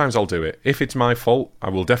 And sometimes I'll do it. If it's my fault, I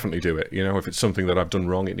will definitely do it. If it's something that I've done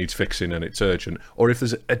wrong, it needs fixing and it's urgent. Or if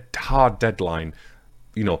there's a hard deadline,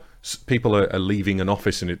 people are leaving an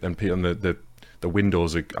office and the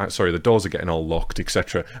windows are, the doors are getting all locked,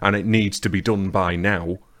 etc., and it needs to be done by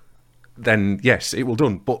now, then yes, it will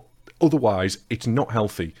done. But otherwise, it's not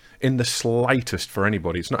healthy in the slightest for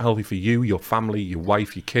anybody. It's not healthy for you, your family, your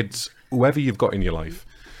wife, your kids, whoever you've got in your life.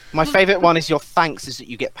 My favourite one is your thanks is that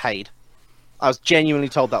you get paid. I was genuinely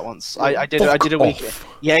told that once. I did a week.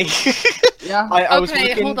 Yeah. Yeah. I was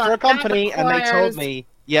working for a company and they told me.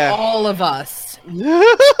 Yeah. All of us.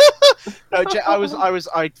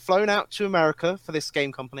 I'd flown out to America for this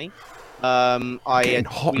game company.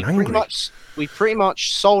 We pretty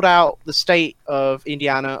much sold out the state of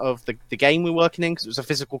Indiana of the game we're working in because it was a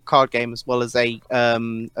physical card game as well as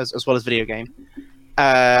as well as video game.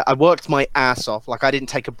 I worked my ass off. I didn't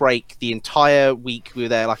take a break the entire week we were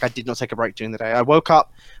there. I did not take a break during the day. I woke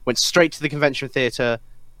up, went straight to the convention theatre,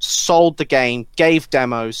 sold the game, gave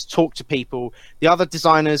demos, talked to people. The other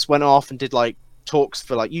designers went off and did talks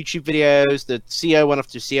for YouTube videos. The CEO went off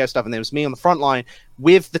to do CEO stuff, and there was me on the front line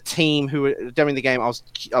with the team who were demoing the game. I was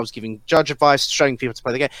giving judge advice, showing people to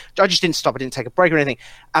play the game. I just didn't stop. I didn't take a break or anything.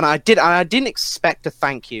 And I didn't expect a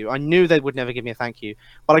thank you. I knew they would never give me a thank you.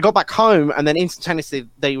 But I got back home, and then instantaneously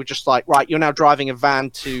they were just like, right, you're now driving a van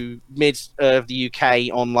to mid of the UK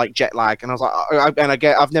on jet lag. And I was like,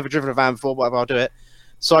 I've never driven a van before, whatever, I'll do it.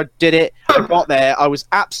 So I did it. I got there. I was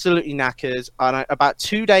absolutely knackered. And about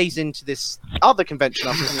 2 days into this other convention,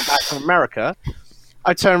 I was coming back from America.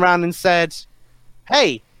 I turned around and said,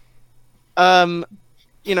 "Hey,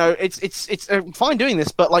 you know, it's fine doing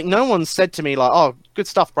this, but like no one said to me like, "Oh, good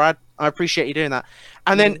stuff, Brad. I appreciate you doing that."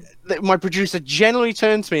 And then my producer generally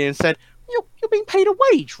turned to me and said, "You're being paid a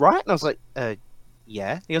wage, right?" And I was like,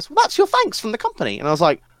 "Yeah." He goes, "Well, that's your thanks from the company." And I was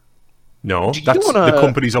like, No, that's the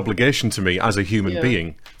company's obligation to me as a human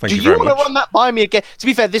being. Thank you very much. Do you want to run that by me again? To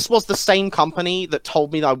be fair, this was the same company that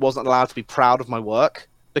told me that I wasn't allowed to be proud of my work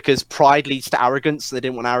because pride leads to arrogance. So they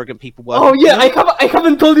didn't want arrogant people working. Oh yeah, I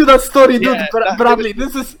haven't told you that story, dude. Bradley,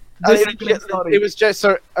 this is a great story. It was just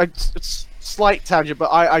so a slight tangent, but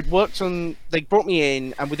I worked on. They brought me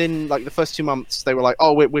in, and within like the first 2 months, they were like,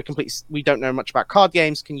 "Oh, we're complete. We don't know much about card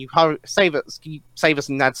games. Can you save us? Can you save us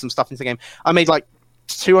and add some stuff into the game?" I made like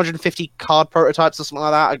 250 card prototypes or something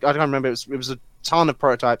like that. I don't remember. It was a ton of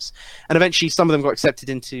prototypes, and eventually some of them got accepted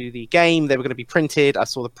into the game. They were going to be printed. I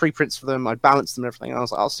saw the preprints for them. I balanced them and everything. And I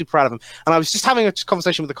was super proud of them. And I was just having a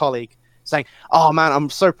conversation with a colleague saying, "Oh man, I'm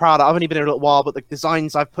so proud. I've only been here a little while, but the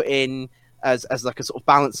designs I've put in as like a sort of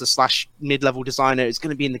balancer / mid-level designer is going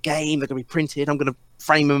to be in the game. They're going to be printed. I'm going to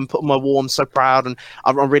frame them and put them on my wall. I'm so proud, and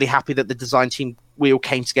I'm really happy that the design team we all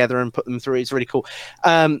came together and put them through. It's really cool."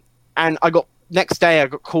 And next day I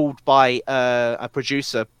got called by a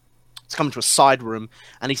producer to come to a side room,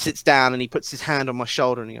 and he sits down and he puts his hand on my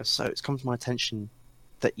shoulder and he goes, "So it's come to my attention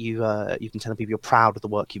that you can tell people you're proud of the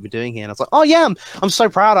work you've been doing here." And I was like, "Oh yeah, I'm so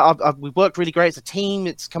proud. We've worked really great as a team.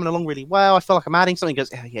 It's coming along really well. I feel like I'm adding something." He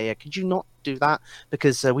goes, yeah. Could you not do that?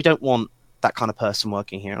 Because we don't want that kind of person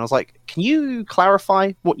working here. And I was like, "Can you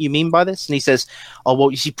clarify what you mean by this?" And he says, "Oh,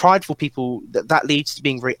 well, you see, prideful people, that leads to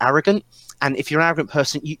being very arrogant. And if you're an arrogant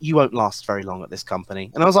person, you won't last very long at this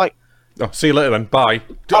company." And I was like, "Oh, see you later then. Bye."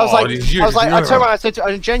 I turned around, I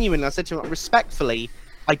said to him, respectfully,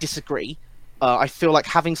 I disagree. I feel like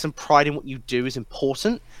having some pride in what you do is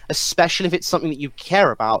important, especially if it's something that you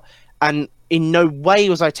care about. And in no way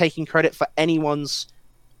was I taking credit for anyone's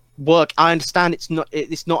work. I understand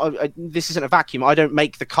this isn't a vacuum. I don't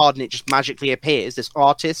make the card and it just magically appears. There's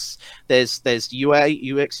artists, there's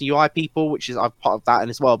UX and UI people, which is I'm part of that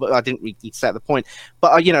as well, but I didn't really need to say at the point.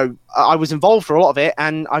 But I was involved for a lot of it,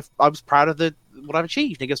 and I was proud of what I've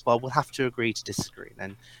achieved. And he goes, "Well, we'll have to agree to disagree."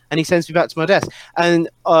 And he sends me back to my desk. And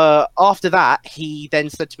after that, he then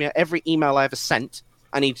said to me, every email I ever sent,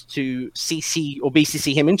 I need to CC or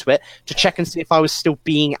BCC him into it to check and see if I was still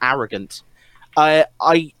being arrogant. I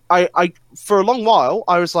for a long while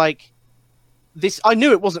I was like, this. I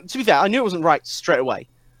knew it wasn't. To be fair, I knew it wasn't right straight away.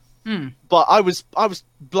 But I was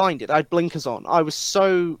blinded. I had blinkers on. I was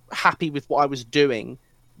so happy with what I was doing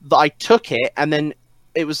that I took it, and then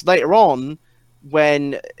it was later on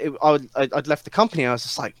when I'd left the company. I was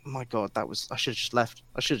just like, "My God, I should have just left.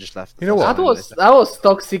 I should have just left." You know what? That was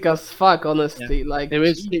toxic as fuck, honestly. Yeah. Like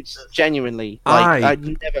it's genuinely like I'd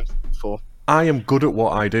never before. I am good at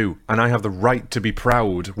what I do, and I have the right to be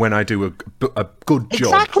proud when I do a good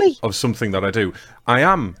job of something that I do. I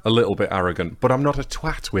am a little bit arrogant, but I'm not a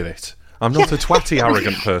twat with it. I'm not a twatty,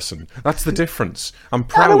 arrogant person. That's the difference. I'm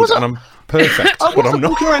proud and I'm perfect, but I'm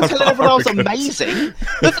not. Walking around telling everyone I was amazing.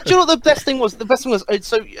 Do you know what the best thing was? The best thing was,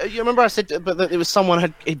 so you remember I said that there was someone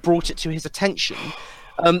had brought it to his attention.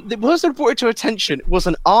 The person who brought it to attention was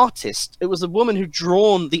an artist. It was a woman who'd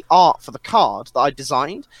drawn the art for the card that I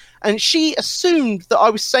designed, and she assumed that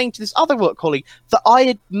I was saying to this other work colleague that I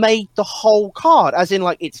had made the whole card, as in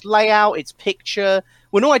like its layout, its picture.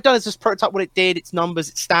 When all I'd done is just prototype what it did, its numbers,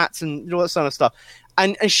 its stats, and all that sort of stuff.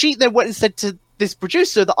 And she then went and said to this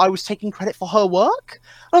producer that I was taking credit for her work.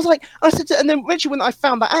 And I was like, and then eventually when I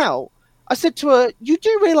found that out, I said to her, "You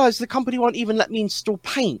do realise the company won't even let me install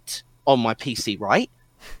Paint on my PC, right?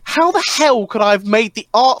 How the hell could I have made the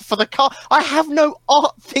art for the car? I have no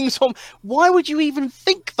art things on. Why would you even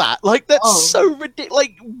think that? Like, that's so ridiculous.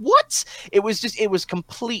 Like, what? It was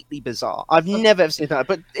completely bizarre. I've never ever seen that,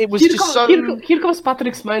 but it was Here comes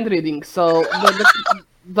Patrick's mind reading. So,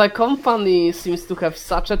 the company seems to have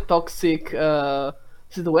such a toxic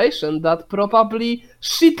situation that probably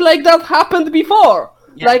shit like that happened before.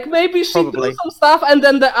 Yeah, like maybe she did some stuff, and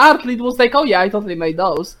then the art lead was like, "Oh yeah, I totally made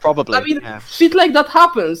those." Probably. I mean, shit like that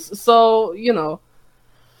happens. So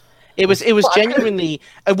it was genuinely.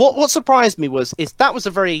 What surprised me is that was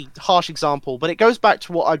a very harsh example, but it goes back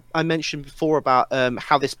to what I mentioned before about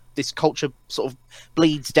how this culture sort of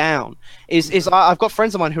bleeds down. I've got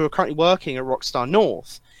friends of mine who are currently working at Rockstar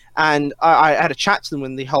North, and I had a chat to them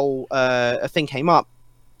when the whole thing came up,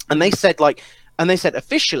 and they said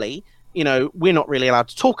officially, we're not really allowed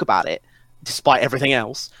to talk about it. despite everything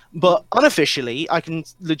else. But unofficially, I can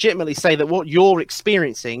legitimately say that what you're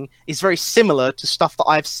experiencing is very similar to stuff that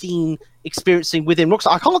I've seen experiencing within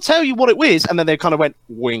Rockstar. I can't tell you what it was, and then they kind of went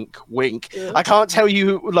wink, wink. Yeah. I can't tell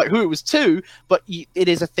you who it was to, but it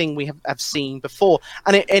is a thing we have seen before,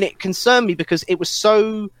 and it concerned me because it was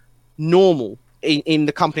so normal in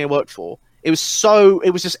the company I worked for. It was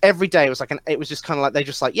just every day. It was it was just kind of like they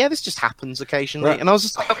just like, yeah, this just happens occasionally, and I was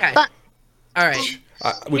just like, okay, all right.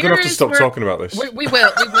 We're going to have to stop talking about this. We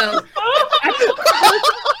will.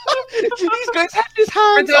 These guys had his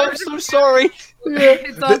hands. I'm so sorry.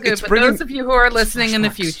 It's all good. But those of you who are listening in the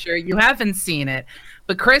future, you haven't seen it.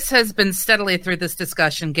 But Chris has been steadily through this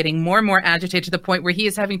discussion, getting more and more agitated to the point where he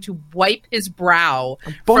is having to wipe his brow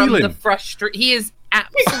from the frustration. He is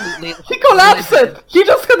absolutely... He collapsed! He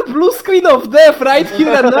just had a blue screen of death right here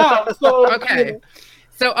and now. So, okay.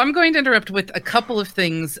 So I'm going to interrupt with a couple of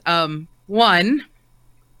things. One...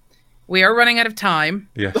 We are running out of time.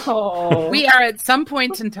 Yes. Oh. We are at some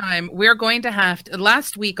point in time, we're going to have to...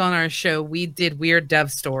 Last week on our show, we did Weird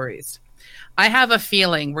Dev Stories. I have a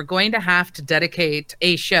feeling we're going to have to dedicate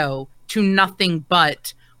a show to nothing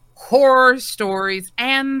but horror stories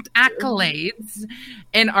and accolades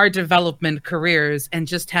in our development careers and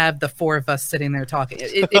just have the four of us sitting there talking.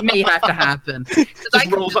 It may have to happen.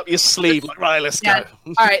 Just rolls up your sleeve like, right, let's go.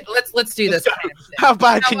 All right, let's do this. How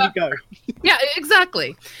bad can you go? Yeah,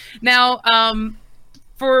 exactly. Now,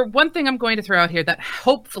 for one thing I'm going to throw out here that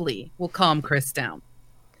hopefully will calm Chris down.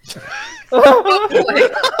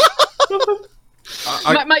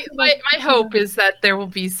 My hope is that there will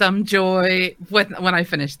be some joy when I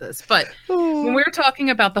finish this. But when we're talking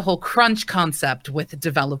about the whole crunch concept with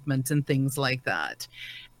development and things like that,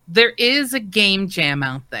 there is a game jam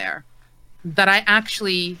out there that I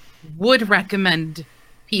actually would recommend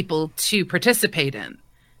people to participate in,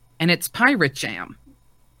 and it's Pirate Jam.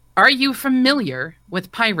 Are you familiar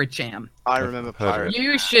with Pirate Jam? I remember Pirate Jam.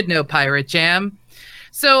 You should know Pirate Jam.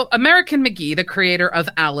 So American McGee, the creator of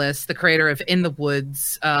Alice, the creator of In the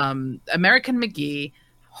Woods, American McGee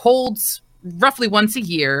holds roughly once a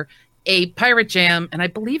year a Pirate Jam, and I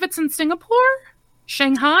believe it's in Singapore?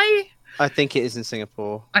 Shanghai? I think it is in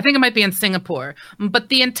Singapore. I think it might be in Singapore. But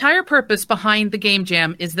the entire purpose behind the game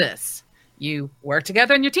jam is this. You work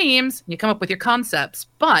together in your teams, you come up with your concepts,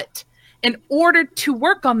 but in order to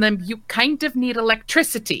work on them, you kind of need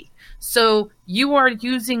electricity. So you are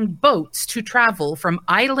using boats to travel from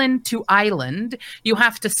island to island. You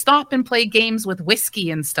have to stop and play games with whiskey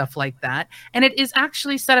and stuff like that. And it is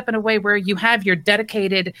actually set up in a way where you have your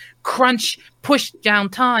dedicated crunch push down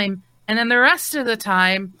time. And then the rest of the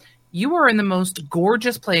time, you are in the most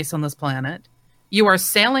gorgeous place on this planet. You are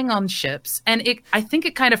sailing on ships. And I think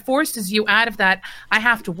it kind of forces you out of that. I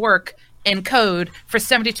have to work and code for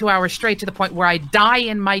 72 hours straight to the point where I die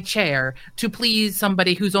in my chair to please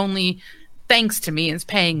somebody who's only thanks to me and is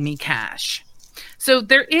paying me cash. So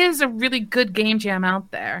there is a really good game jam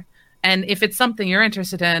out there. And if it's something you're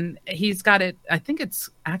interested in, he's got it. I think it's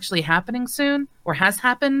actually happening soon or has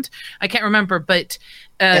happened. I can't remember, but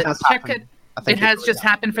check it. It has just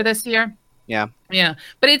happened for this year. Yeah. Yeah.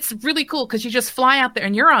 But it's really cool because you just fly out there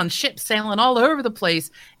and you're on ships sailing all over the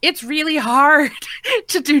place. It's really hard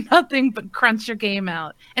to do nothing but crunch your game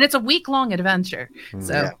out. And it's a week-long adventure.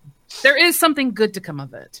 So there is something good to come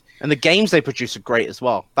of it. And the games they produce are great as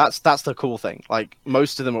well. That's the cool thing. Like,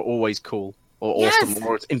 most of them are always cool or awesome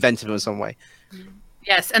or inventive in some way.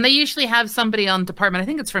 Yes, and they usually have somebody on department. I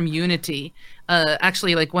think it's from Unity.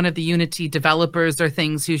 Actually, like one of the Unity developers or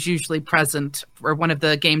things who's usually present, or one of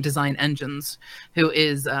the game design engines who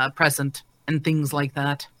is present and things like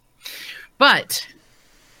that. But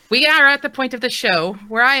we are at the point of the show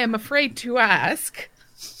where I am afraid to ask.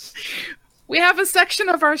 We have a section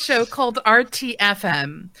of our show called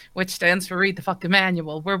RTFM, which stands for Read the Fucking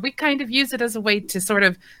Manual, where we kind of use it as a way to sort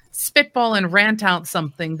of spitball and rant out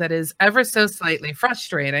something that is ever so slightly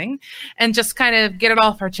frustrating and just kind of get it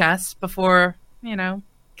off our chest before,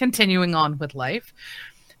 continuing on with life.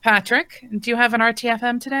 Patrick, do you have an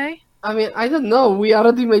RTFM today? I mean, I don't know. We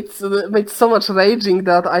already made so much raging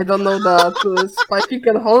that I don't know that Spiky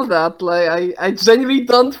can hold that. Like, I genuinely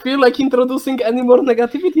don't feel like introducing any more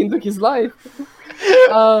negativity into his life.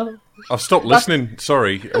 I've stopped listening.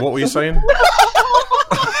 Sorry. What were you saying?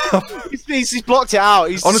 He's blocked it out.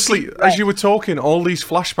 Honestly, as you were talking, all these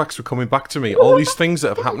flashbacks were coming back to me. All these things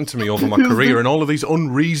that have happened to me over my career and all of these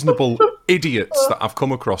unreasonable idiots that I've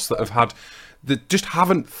come across that just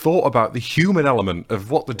haven't thought about the human element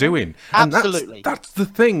of what they're doing. And Absolutely. That's the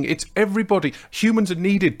thing. It's everybody. Humans are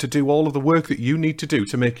needed to do all of the work that you need to do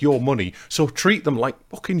to make your money. So treat them like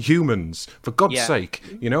fucking humans, for God's sake.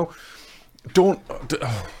 Don't...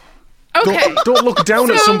 Okay. Don't look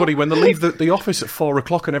down at somebody when they leave the office at 4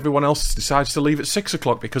 o'clock and everyone else decides to leave at 6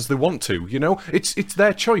 o'clock because they want to. You know, it's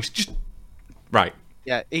their choice. Just right.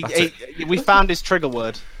 Yeah, we found his trigger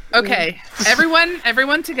word. Okay,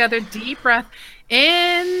 everyone together, deep breath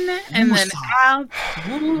in and then out.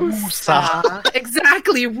 Woosa.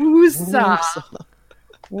 Exactly, woosa.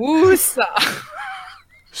 Woosa.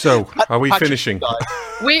 So, are we finishing?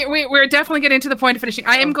 We're definitely getting to the point of finishing.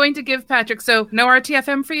 I am going to give Patrick, so no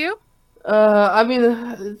RTFM for you? I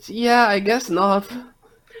mean, yeah, I guess not.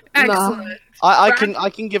 Excellent. No. I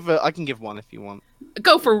can give one if you want.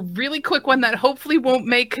 Go for a really quick one that hopefully won't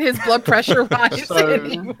make his blood pressure rise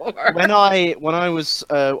anymore. When I was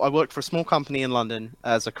I worked for a small company in London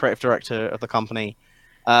as a creative director of the company,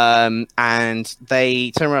 and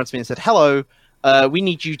they turned around to me and said, "Hello, we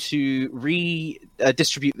need you to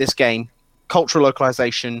redistribute this game, cultural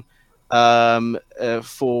localization, for a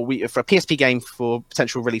PSP game for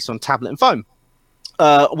potential release on tablet and phone.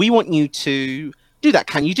 We want you to do that.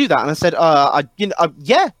 Can you do that?" And I said,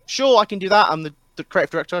 "Yeah, sure, I can do that. I'm the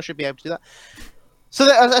creative director. I should be able to do that." So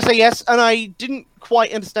I say yes, and I didn't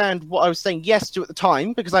quite understand what I was saying yes to at the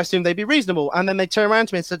time because I assumed they'd be reasonable. And then they turned around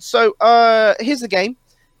to me and said, "So, here's the game.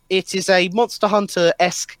 It is a Monster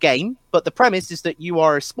Hunter-esque game, but the premise is that you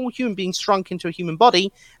are a small human being shrunk into a human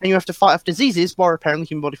body, and you have to fight off diseases while repairing the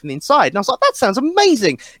human body from the inside." And I was like, that sounds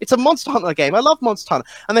amazing. It's a Monster Hunter game. I love Monster Hunter.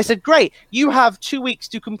 And they said, great, you have 2 weeks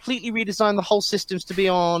to completely redesign the whole systems to be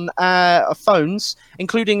on phones,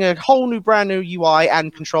 including a whole new brand new UI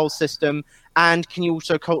and control system. And can you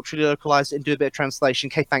also culturally localize it and do a bit of translation?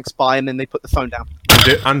 Okay, thanks, bye. And then they put the phone down.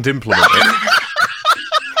 And implement it.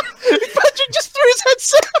 Patrick just threw his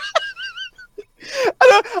headset.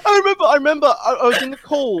 I remember I was in a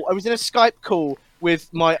call. I was in a Skype call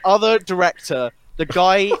with my other director, the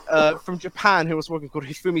guy from Japan who was working, called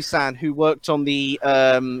Hifumi-san, who worked on the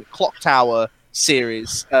Clock Tower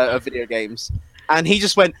series of video games, and he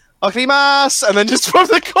just went "Akirimasu," and then just from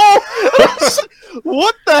the call.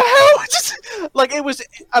 What the hell? Just, like it was,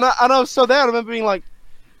 and I was so there. I remember being like,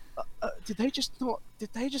 did they just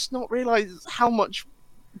not realize how much?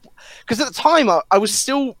 Because at the time I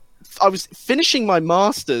was finishing my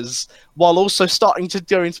masters while also starting to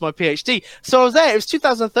go into my PhD. So I was there. It was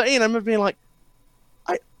 2013. I remember being like,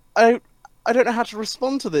 I don't know how to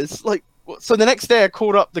respond to this. Like, so the next day I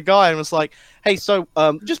called up the guy and was like, "Hey, so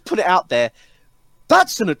just put it out there.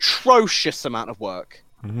 That's an atrocious amount of work.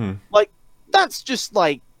 Mm-hmm. Like, that's just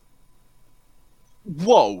like,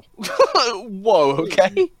 whoa, whoa.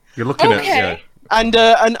 Okay, you're looking at yeah." And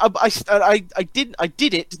I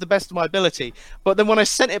did it to the best of my ability, but then when I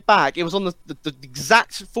sent it back, it was on the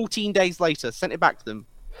exact 14 days later. Sent it back to them,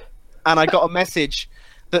 and I got a message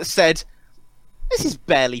that said, "This is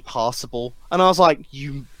barely passable," and I was like,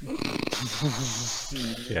 "You."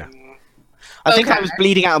 Yeah. I think I was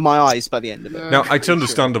bleeding out of my eyes by the end of it. Now, it's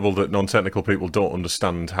understandable that non-technical people don't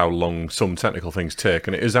understand how long some technical things take,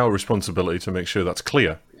 and it is our responsibility to make sure that's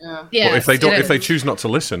clear. Yeah. Yes, But if they don't, it if they is. choose not to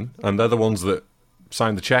listen, and they're the ones that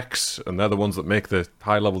sign the checks, and they're the ones that make the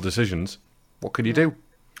high-level decisions, what can you do?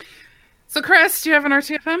 So, Chris, do you have an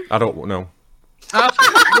RTFM? I don't know. Oh.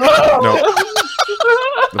 No.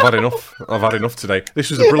 I've had enough today. This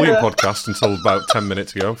was a brilliant podcast until about 10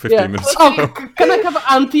 minutes ago, 15 minutes Oh, ago. can I have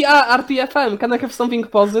anti-RTFM? Can I have something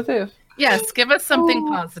positive? Yes, give us something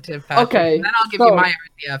positive, Patrick. Okay, And then I'll give so- you my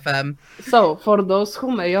RTFM. So, for those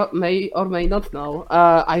who may or may not know,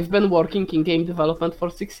 I've been working in game development for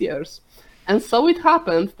 6 years. And so it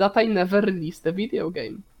happened that I never released a video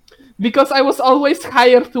game. Because I was always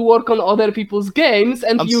hired to work on other people's games,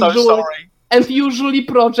 and I'm so sorry. And usually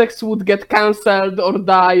projects would get cancelled or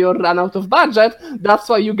die or run out of budget. That's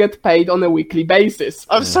why you get paid on a weekly basis.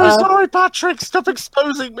 I'm so sorry, Patrick. Stop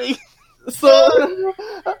exposing me. So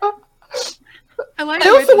I like I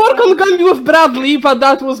also work on going with Bradley, but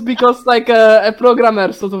that was because like a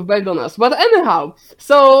programmer sort of bailed on us. But anyhow,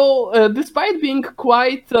 so despite being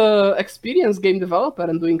quite experienced game developer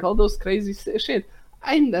and doing all those crazy shit,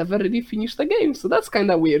 I never really finished a game. So that's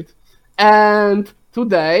kind of weird. And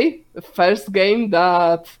today, the first game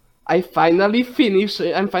that I'm finally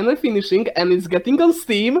finishing, and it's getting on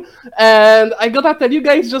Steam. And I gotta tell you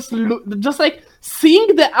guys, just like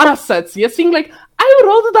seeing the assets, seeing like I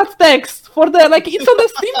wrote that text for the like it's on the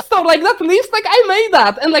Steam store, like that list, like I made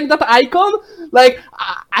that, and like that icon, like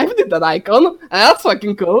I did that icon, and that's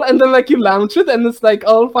fucking cool. And then like you launch it, and it's like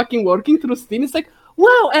all fucking working through Steam. It's like,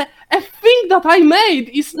 wow, a thing that I made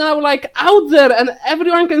is now like out there and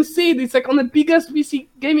everyone can see it. It's like on the biggest PC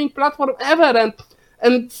gaming platform ever,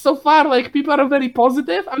 and so far like people are very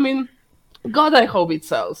positive. I mean, God, I hope it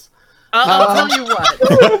sells. I'll tell you what.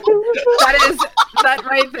 That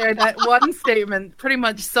right there, that one statement pretty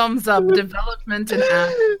much sums up development and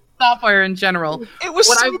software in general. It was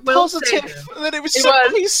What I so will say, positive, and then it was it so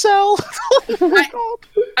was- please sell. Oh my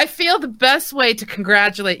god. I feel the best way to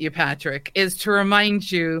congratulate you, Patrick, is to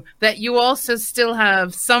remind you that you also still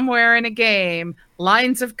have somewhere in a game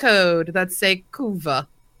lines of code that say Kuva.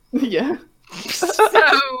 Yeah. So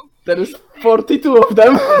There is 42 of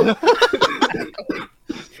them.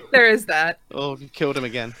 there is that. Oh, you killed him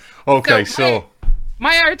again. Okay, So, so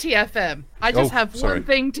My RTFM, I just Oh, have sorry. one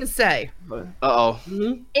thing to say. Uh-oh.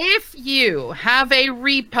 If you have a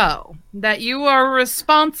repo that you are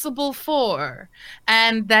responsible for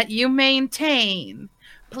and that you maintain,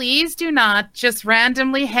 please do not just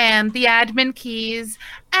randomly hand the admin keys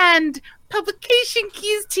and publication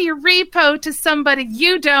keys to your repo to somebody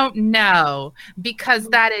you don't know, because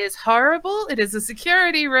that is horrible. It is a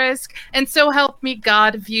security risk. And so help me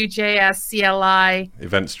God, Vue.js, CLI,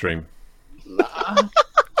 event stream.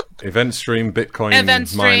 Event stream, Bitcoin event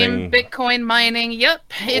stream, mining. Bitcoin mining. Yep,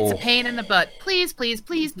 it's a Oh. pain in the butt. Please, please,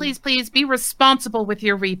 please, please, please be responsible with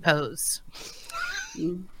your repos.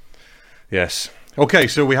 Yes. Okay,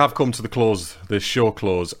 so we have come to the close, the show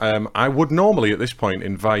close. I would normally at this point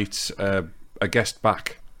invite a guest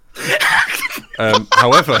back.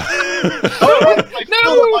 However,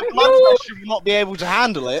 My blood pressure will not be able to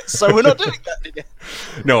handle it, so we're not doing that.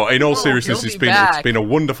 no. In all seriousness, he'll it's be been back. a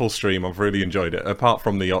wonderful stream. I've really enjoyed it. Apart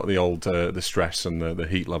from the old the stress and the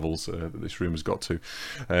heat levels that this room has got to.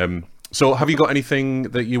 So, have you got anything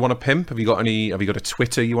that you want to pimp? Have you got a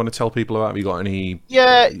Twitter you want to tell people about? Have you got any?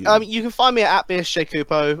 Yeah, you can find me at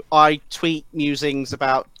BSJKupo. I tweet musings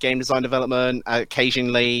about game design development,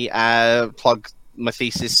 occasionally plug my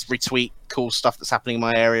thesis, retweet cool stuff that's happening in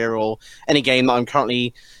my area, or any game that I'm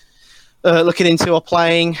currently looking into or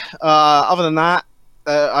playing. Other than that,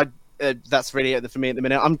 that's really it for me at the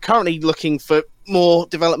minute. I'm currently looking for more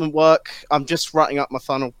development work. I'm just writing up my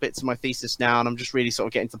final bits of my thesis now, and I'm just really sort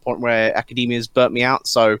of getting to the point where academia's burnt me out.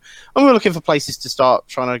 So I'm really looking for places to start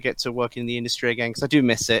trying to get to work in the industry again, because I do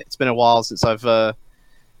miss it. It's been a while since I've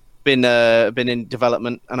been in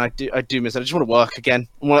development, and I do miss it. I just want to work again.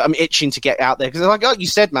 I'm itching to get out there, because like you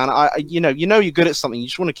said, man, you know you're good at something. You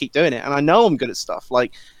just want to keep doing it, and I know I'm good at stuff.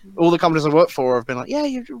 Like all the companies I work for have been like, yeah,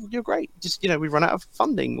 you're great. Just we run out of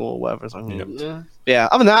funding or whatever. So, yeah.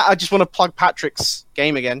 Other than that, I just want to plug Patrick's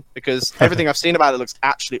game again, because everything I've seen about it looks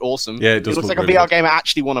actually awesome. Yeah, it does looks look like a really VR good. game I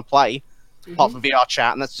actually want to play, apart from VR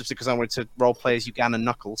chat, and that's just because I wanted to role play as Ugan and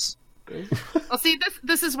Knuckles. Well, see,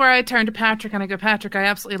 this is where I turn to Patrick and I go, Patrick, I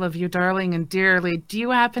absolutely love you, darling and dearly. Do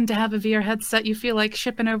you happen to have a VR headset you feel like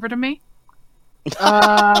shipping over to me?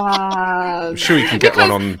 I'm sure you can get one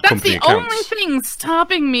on That's company the accounts. only thing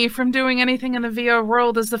stopping me from doing anything in the VR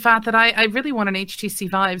world is the fact that I really want an HTC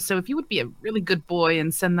Vive. So if you would be a really good boy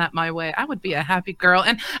and send that my way, I would be a happy girl.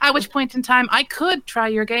 And at which point in time, I could try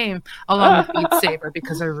your game along with Beat Saber,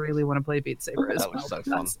 because I really want to play Beat Saber as That well. was so But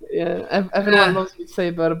fun. that's- Yeah, everyone loves Beat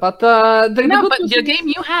Saber, but No, but the game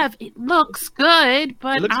you have, it looks good,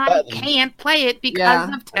 but It looks I better than- can't play it because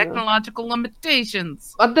Yeah, of technological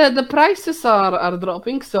limitations. But the prices are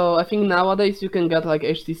dropping, so I think nowadays you can get like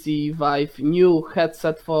HTC Vive new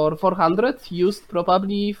headset for 400, used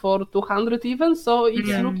probably for 200 even, so it's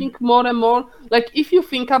looking more and more like, if you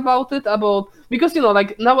think about it, because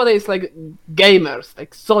like nowadays, like gamers,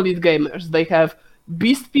 like solid gamers, they have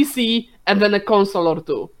beast PC and then a console or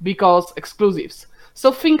two, because exclusives.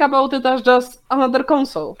 So think about it as just another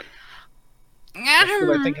console. That's the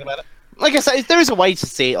way of thinking about it. Like I said, there is a way to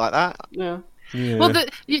see it like that. Yeah. Yeah. Well,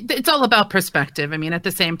 it's all about perspective. I mean, at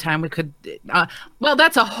the same time, we could. Well,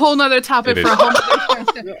 that's a whole nother topic It for a is. whole nother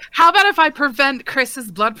question. How about if I prevent Chris's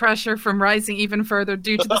blood pressure from rising even further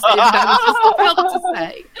due to the same that I was just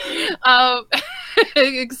about to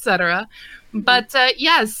say, etc. But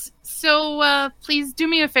yes, so please do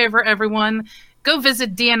me a favor, everyone. Go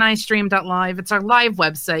visit dnistream.live. It's our live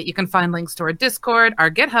website. You can find links to our Discord, our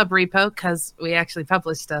GitHub repo, because we actually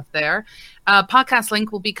publish stuff there. Podcast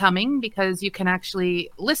link will be coming, because you can actually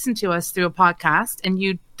listen to us through a podcast, and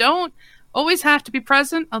you don't always have to be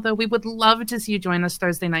present, although we would love to see you join us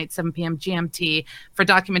Thursday night, 7 p.m. GMT, for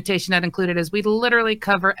Documentation Not Included, as we literally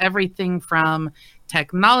cover everything from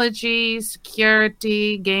technology,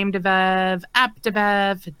 security, game dev, app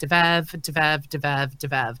dev.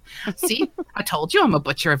 See, I told you I'm a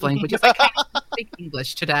butcher of languages. I can't speak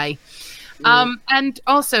English today. And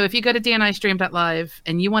also, if you go to dnistream.live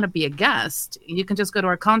and you want to be a guest, you can just go to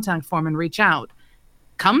our contact form and reach out.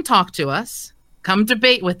 Come talk to us. Come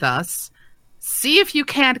debate with us. See if you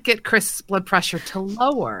can't get Chris' blood pressure to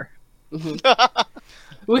lower.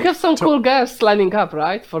 We have some cool guests lining up,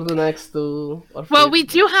 right, for the next 2 or 3. Well, we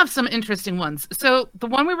do have some interesting ones. So the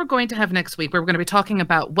one we were going to have next week, we were going to be talking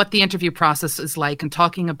about what the interview process is like and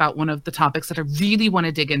talking about one of the topics that I really want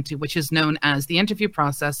to dig into, which is known as the interview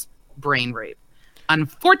process brain rape.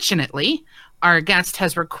 Unfortunately, our guest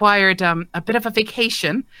has required a bit of a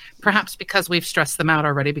vacation, perhaps because we've stressed them out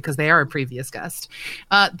already because they are a previous guest.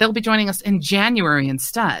 They'll be joining us in January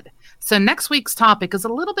instead. So next week's topic is a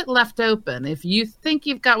little bit left open. If you think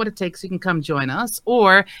you've got what it takes, you can come join us.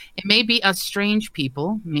 Or it may be us strange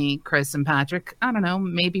people, me, Chris, and Patrick. I don't know.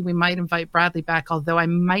 Maybe we might invite Bradley back, although I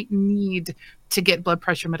might need to get blood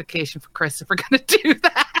pressure medication for Chris if we're going to do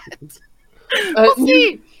that. We'll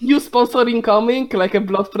see. New sponsor incoming, like a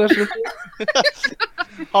blood pressure.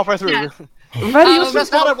 Halfway through. Yeah. Very useful.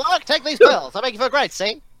 Just out of work, take these pills. They make you feel great,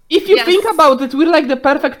 see? If you Yes. think about it, we're like the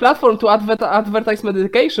perfect platform to advertise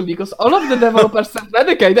medication because all of the developers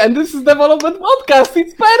self-medicate, and this is development podcast.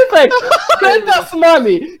 It's perfect. Send us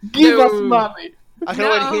money. Give us money. I can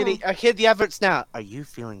already hear the adverts now. Are you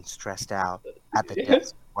feeling stressed out at the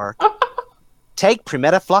desk at work? Take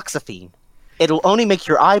Primetafloxafine. It'll only make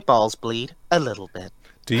your eyeballs bleed a little bit.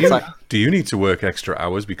 Do you need to work extra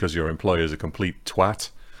hours because your employer's a complete twat?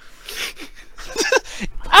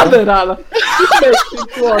 Adderall. It makes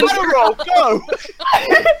it worse. Adderall, go!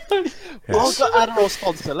 Yes. Adderall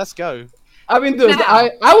sponsor, let's go. I mean, dude, Now.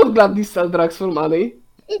 I would gladly sell drugs for money.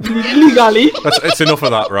 Legally. It's enough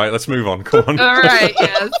of that, right? Let's move on. Come on. All right,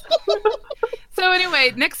 yes. So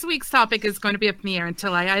anyway, next week's topic is going to be up in the air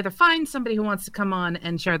until I either find somebody who wants to come on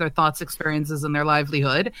and share their thoughts, experiences, and their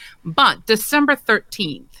livelihood. But December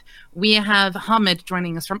 13th, we have Hamid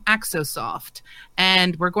joining us from Axosoft,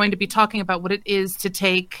 and we're going to be talking about what it is to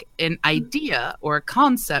take an idea or a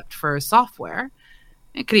concept for software,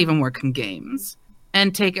 it could even work in games,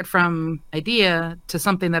 and take it from idea to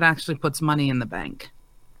something that actually puts money in the bank.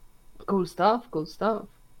 Cool stuff, cool stuff.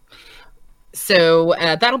 So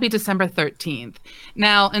that'll be December 13th.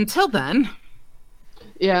 Now, until then...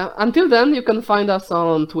 Yeah, until then, you can find us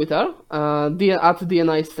on Twitter, at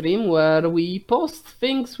DNI Stream, where we post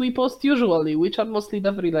things we post usually, which are mostly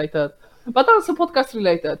dev related, but also podcast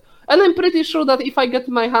related. And I'm pretty sure that if I get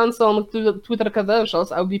my hands on Twitter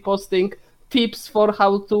credentials, I'll be posting tips for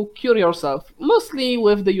how to cure yourself, mostly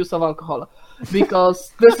with the use of alcohol,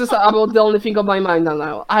 because this is about the only thing on my mind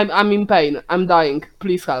now. I'm in pain. I'm dying.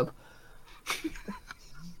 Please help.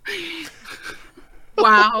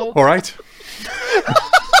 Wow. All right.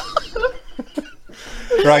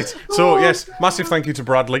 Right. So yes, massive thank you to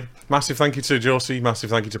Bradley. Massive thank you to Josie. Massive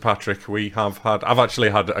thank you to Patrick. I've actually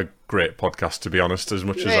had a great podcast, to be honest. As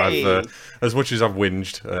much as I've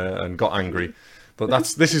whinged and got angry, but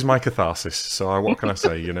this is my catharsis. So what can I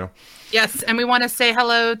say? You know. Yes, and we want to say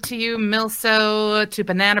hello to you, Milso, to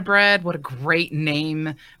Banana Bread. What a great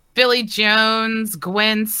name. Billy Jones,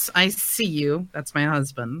 Gwentz, I see you. That's my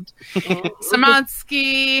husband.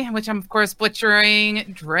 Samansky, which I'm, of course,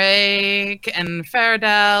 butchering. Drake and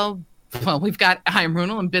Faradell. Well, we've got I'm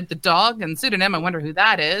Runel and Bid the Dog and Pseudonym. I wonder who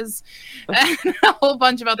that is. And a whole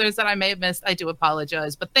bunch of others that I may have missed. I do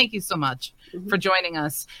apologize. But thank you so much for joining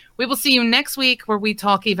us. We will see you next week where we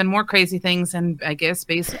talk even more crazy things and I guess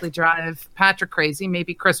basically drive Patrick crazy.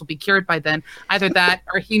 Maybe Chris will be cured by then. Either that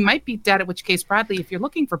or he might be dead, at which case, Bradley, if you're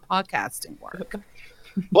looking for podcasting work.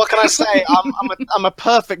 What can I say? I'm a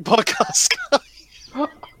perfect podcast guy.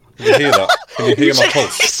 Can you hear that? Can you hear my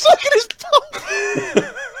pulse? He's sucking his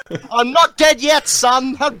pulse. I'm not dead yet,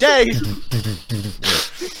 son. How dare you?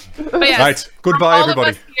 But yes, Right. Goodbye, all everybody.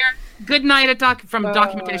 Of us here, good night from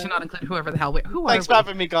Documentation Not Included, whoever the hell. Who Thanks are for we?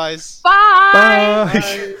 having me, guys. Bye.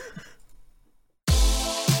 Bye.